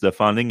access to the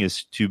funding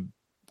is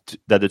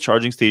that the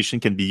charging station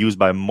can be used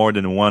by more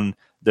than one,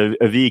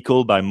 a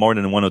vehicle by more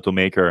than one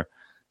automaker.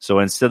 So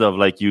instead of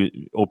like you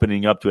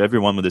opening up to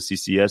everyone with a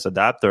CCS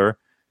adapter,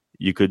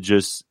 you could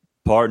just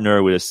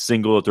partner with a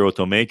single other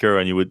automaker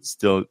and you would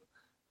still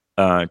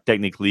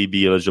technically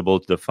be eligible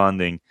to the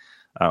funding.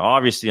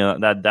 Obviously,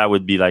 that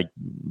would be like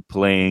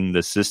playing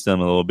the system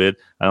a little bit.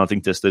 I don't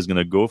think Tesla is going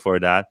to go for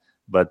that.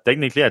 But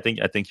technically, I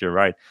think you're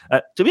right.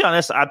 To be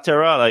honest,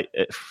 Aptera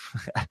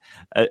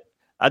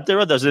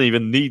Aptera doesn't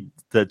even need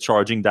the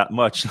charging that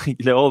much. Like,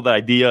 the whole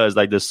idea is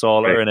like the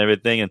solar and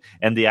everything,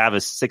 and they have a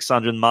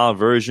 600-mile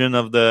version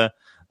of the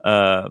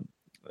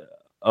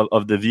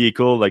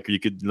vehicle. Like you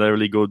could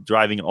literally go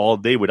driving all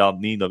day without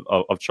need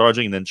of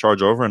charging, and then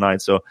charge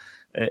overnight. So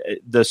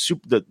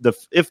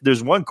if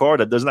there's one car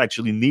that doesn't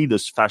actually need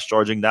this fast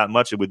charging that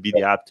much, it would be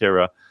the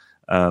Aptera.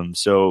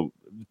 So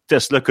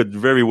Tesla could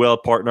very well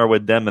partner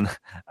with them and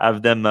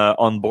have them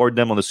onboard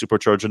them on the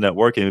supercharger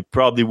network, and it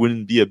probably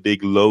wouldn't be a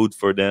big load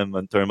for them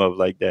in terms of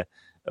like the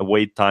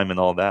wait time and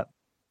all that.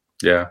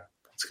 Yeah,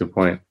 that's a good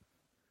point.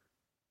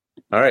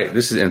 All right,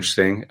 this is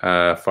interesting.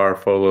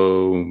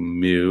 Farfolo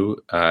Mew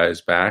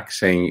is back,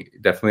 saying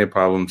definitely a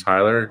problem,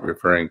 Tyler,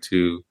 referring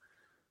to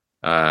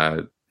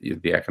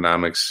the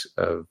economics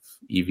of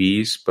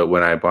EVs. But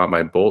when I bought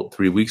my Bolt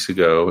 3 weeks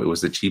ago, it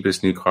was the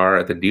cheapest new car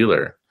at the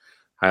dealer.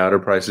 High auto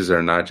prices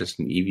are not just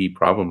an EV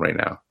problem right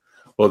now.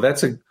 Well,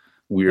 that's a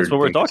weird. That's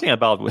what we're talking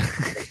about.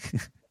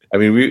 I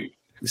mean,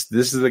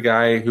 this is the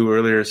guy who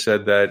earlier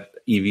said that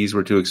EVs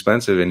were too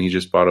expensive, and he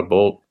just bought a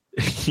Bolt.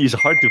 He's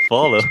hard to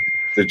follow.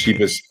 The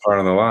cheapest car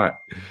on the lot.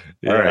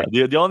 Yeah. All right.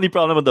 The only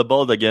problem with the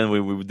Bolt, again,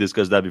 we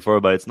discussed that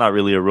before, but it's not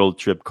really a road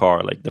trip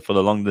car. Like for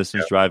the long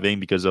distance driving,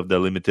 because of the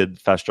limited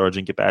fast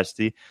charging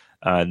capacity,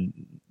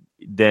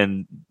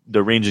 then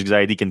the range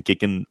anxiety can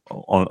kick in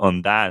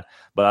on that.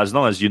 But as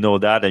long as you know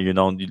that and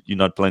you're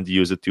not planning to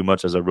use it too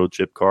much as a road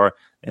trip car,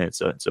 and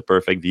it's a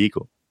perfect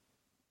vehicle.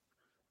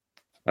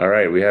 All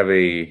right, we have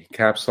a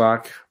caps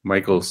lock.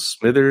 Michael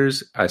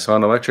Smithers. I saw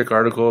an electric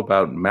article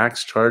about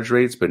max charge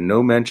rates, but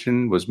no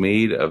mention was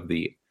made of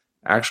the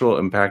actual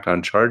impact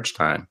on charge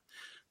time.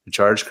 The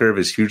charge curve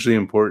is hugely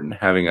important.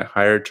 Having a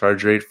higher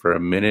charge rate for a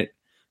minute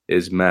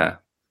is meh.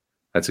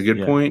 That's a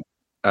good point.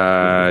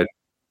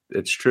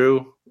 It's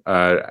true.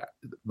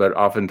 But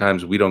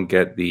oftentimes we don't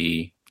get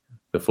the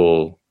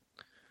full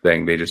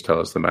thing. They just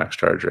tell us the max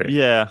charge rate.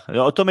 Yeah, the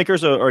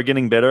automakers are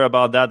getting better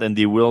about that, and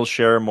they will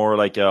share more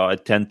like a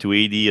 10 to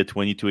 80, a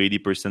 20 to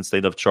 80%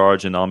 state of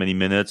charge in how many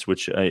minutes,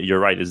 which you're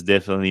right, is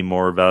definitely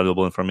more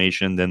valuable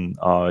information than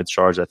it's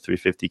charged at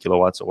 350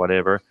 kilowatts or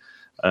whatever.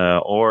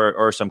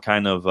 Or some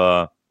kind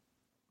of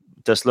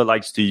Tesla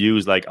likes to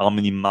use like how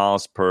many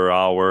miles per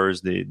hour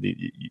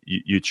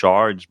you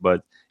charge,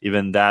 but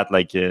even that,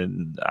 like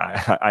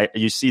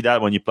you see that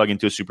when you plug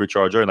into a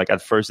supercharger, like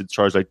at first it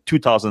charged like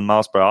 2,000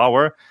 miles per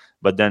hour,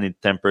 but then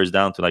it tempers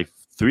down to like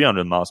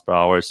 300 miles per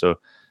hour. So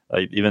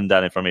even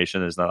that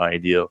information is not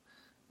ideal.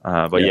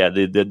 But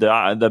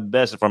the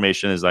best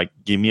information is like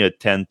give me a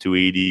 10 to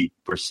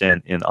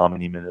 80% in how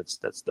many minutes.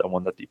 That's the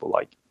one that people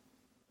like.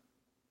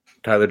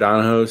 Tyler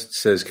Donahoe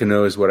says,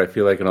 Kano is what I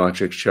feel like an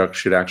electric truck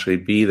should actually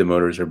be. The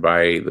motors are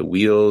by the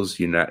wheels.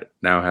 You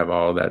now have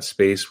all that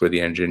space where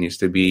the engine used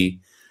to be.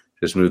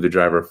 Just move the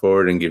driver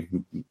forward and give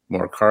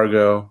more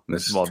cargo.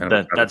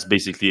 That's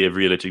basically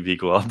every electric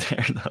vehicle out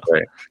there.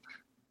 Right.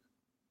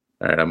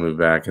 All right, I'll move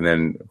back. And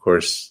then, of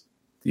course,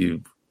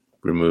 you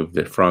remove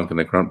the frunk and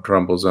the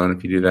crumple zone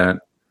if you do that.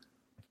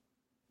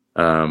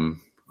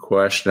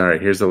 Question. All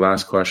right, here's the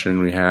last question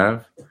we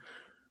have.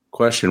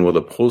 Question: will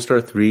the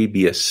Polestar 3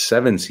 be a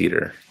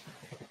 7-seater?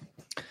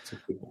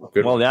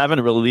 Well, they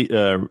haven't really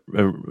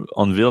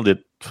unveiled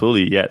it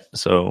fully yet,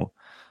 so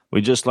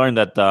we just learned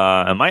that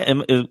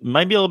it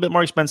might be a little bit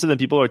more expensive than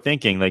people are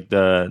thinking. Like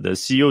the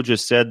CEO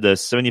just said, the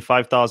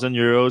 75,000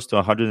 euros to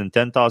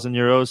 110,000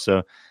 euros.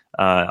 So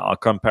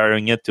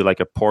comparing it to like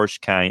a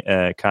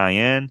Porsche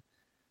Cayenne,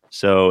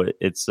 so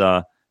it's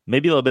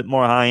maybe a little bit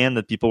more high end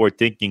than people were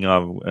thinking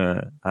of.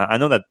 I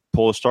know that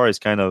Polestar is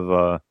kind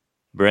of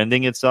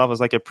branding itself as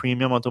like a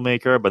premium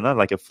automaker, but not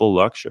like a full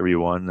luxury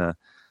one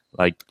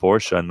like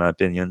Porsche, in my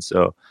opinion.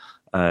 So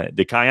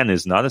the Cayenne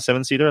is not a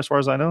 7-seater as far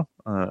as I know.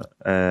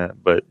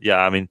 But yeah,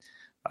 I mean,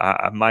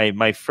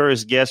 my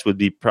first guess would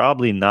be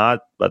probably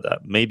not, but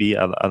maybe,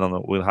 I don't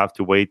know. We'll have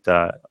to wait.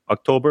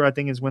 October, I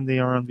think, is when they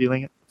are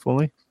unveiling it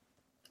fully.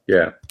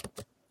 Yeah.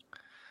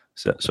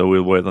 So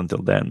we'll wait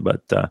until then.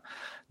 But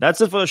that's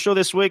it for the show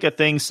this week. I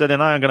think Seth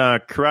and I are going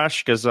to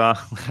crash because we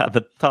had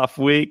a tough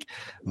week.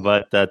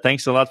 But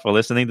thanks a lot for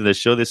listening to the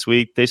show this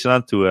week. Thanks a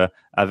lot to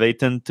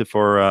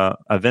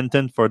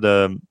Aventon for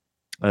the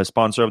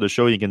sponsor of the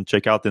show. You can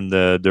check out in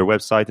their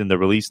website in the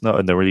release note,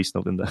 in the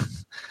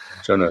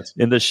show notes.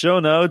 In the show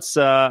notes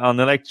on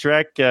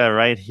Electrek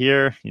right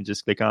here. You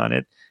just click on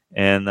it.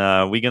 And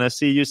we're going to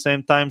see you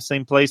same time,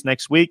 same place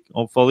next week,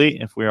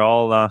 hopefully, if we're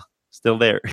all still there.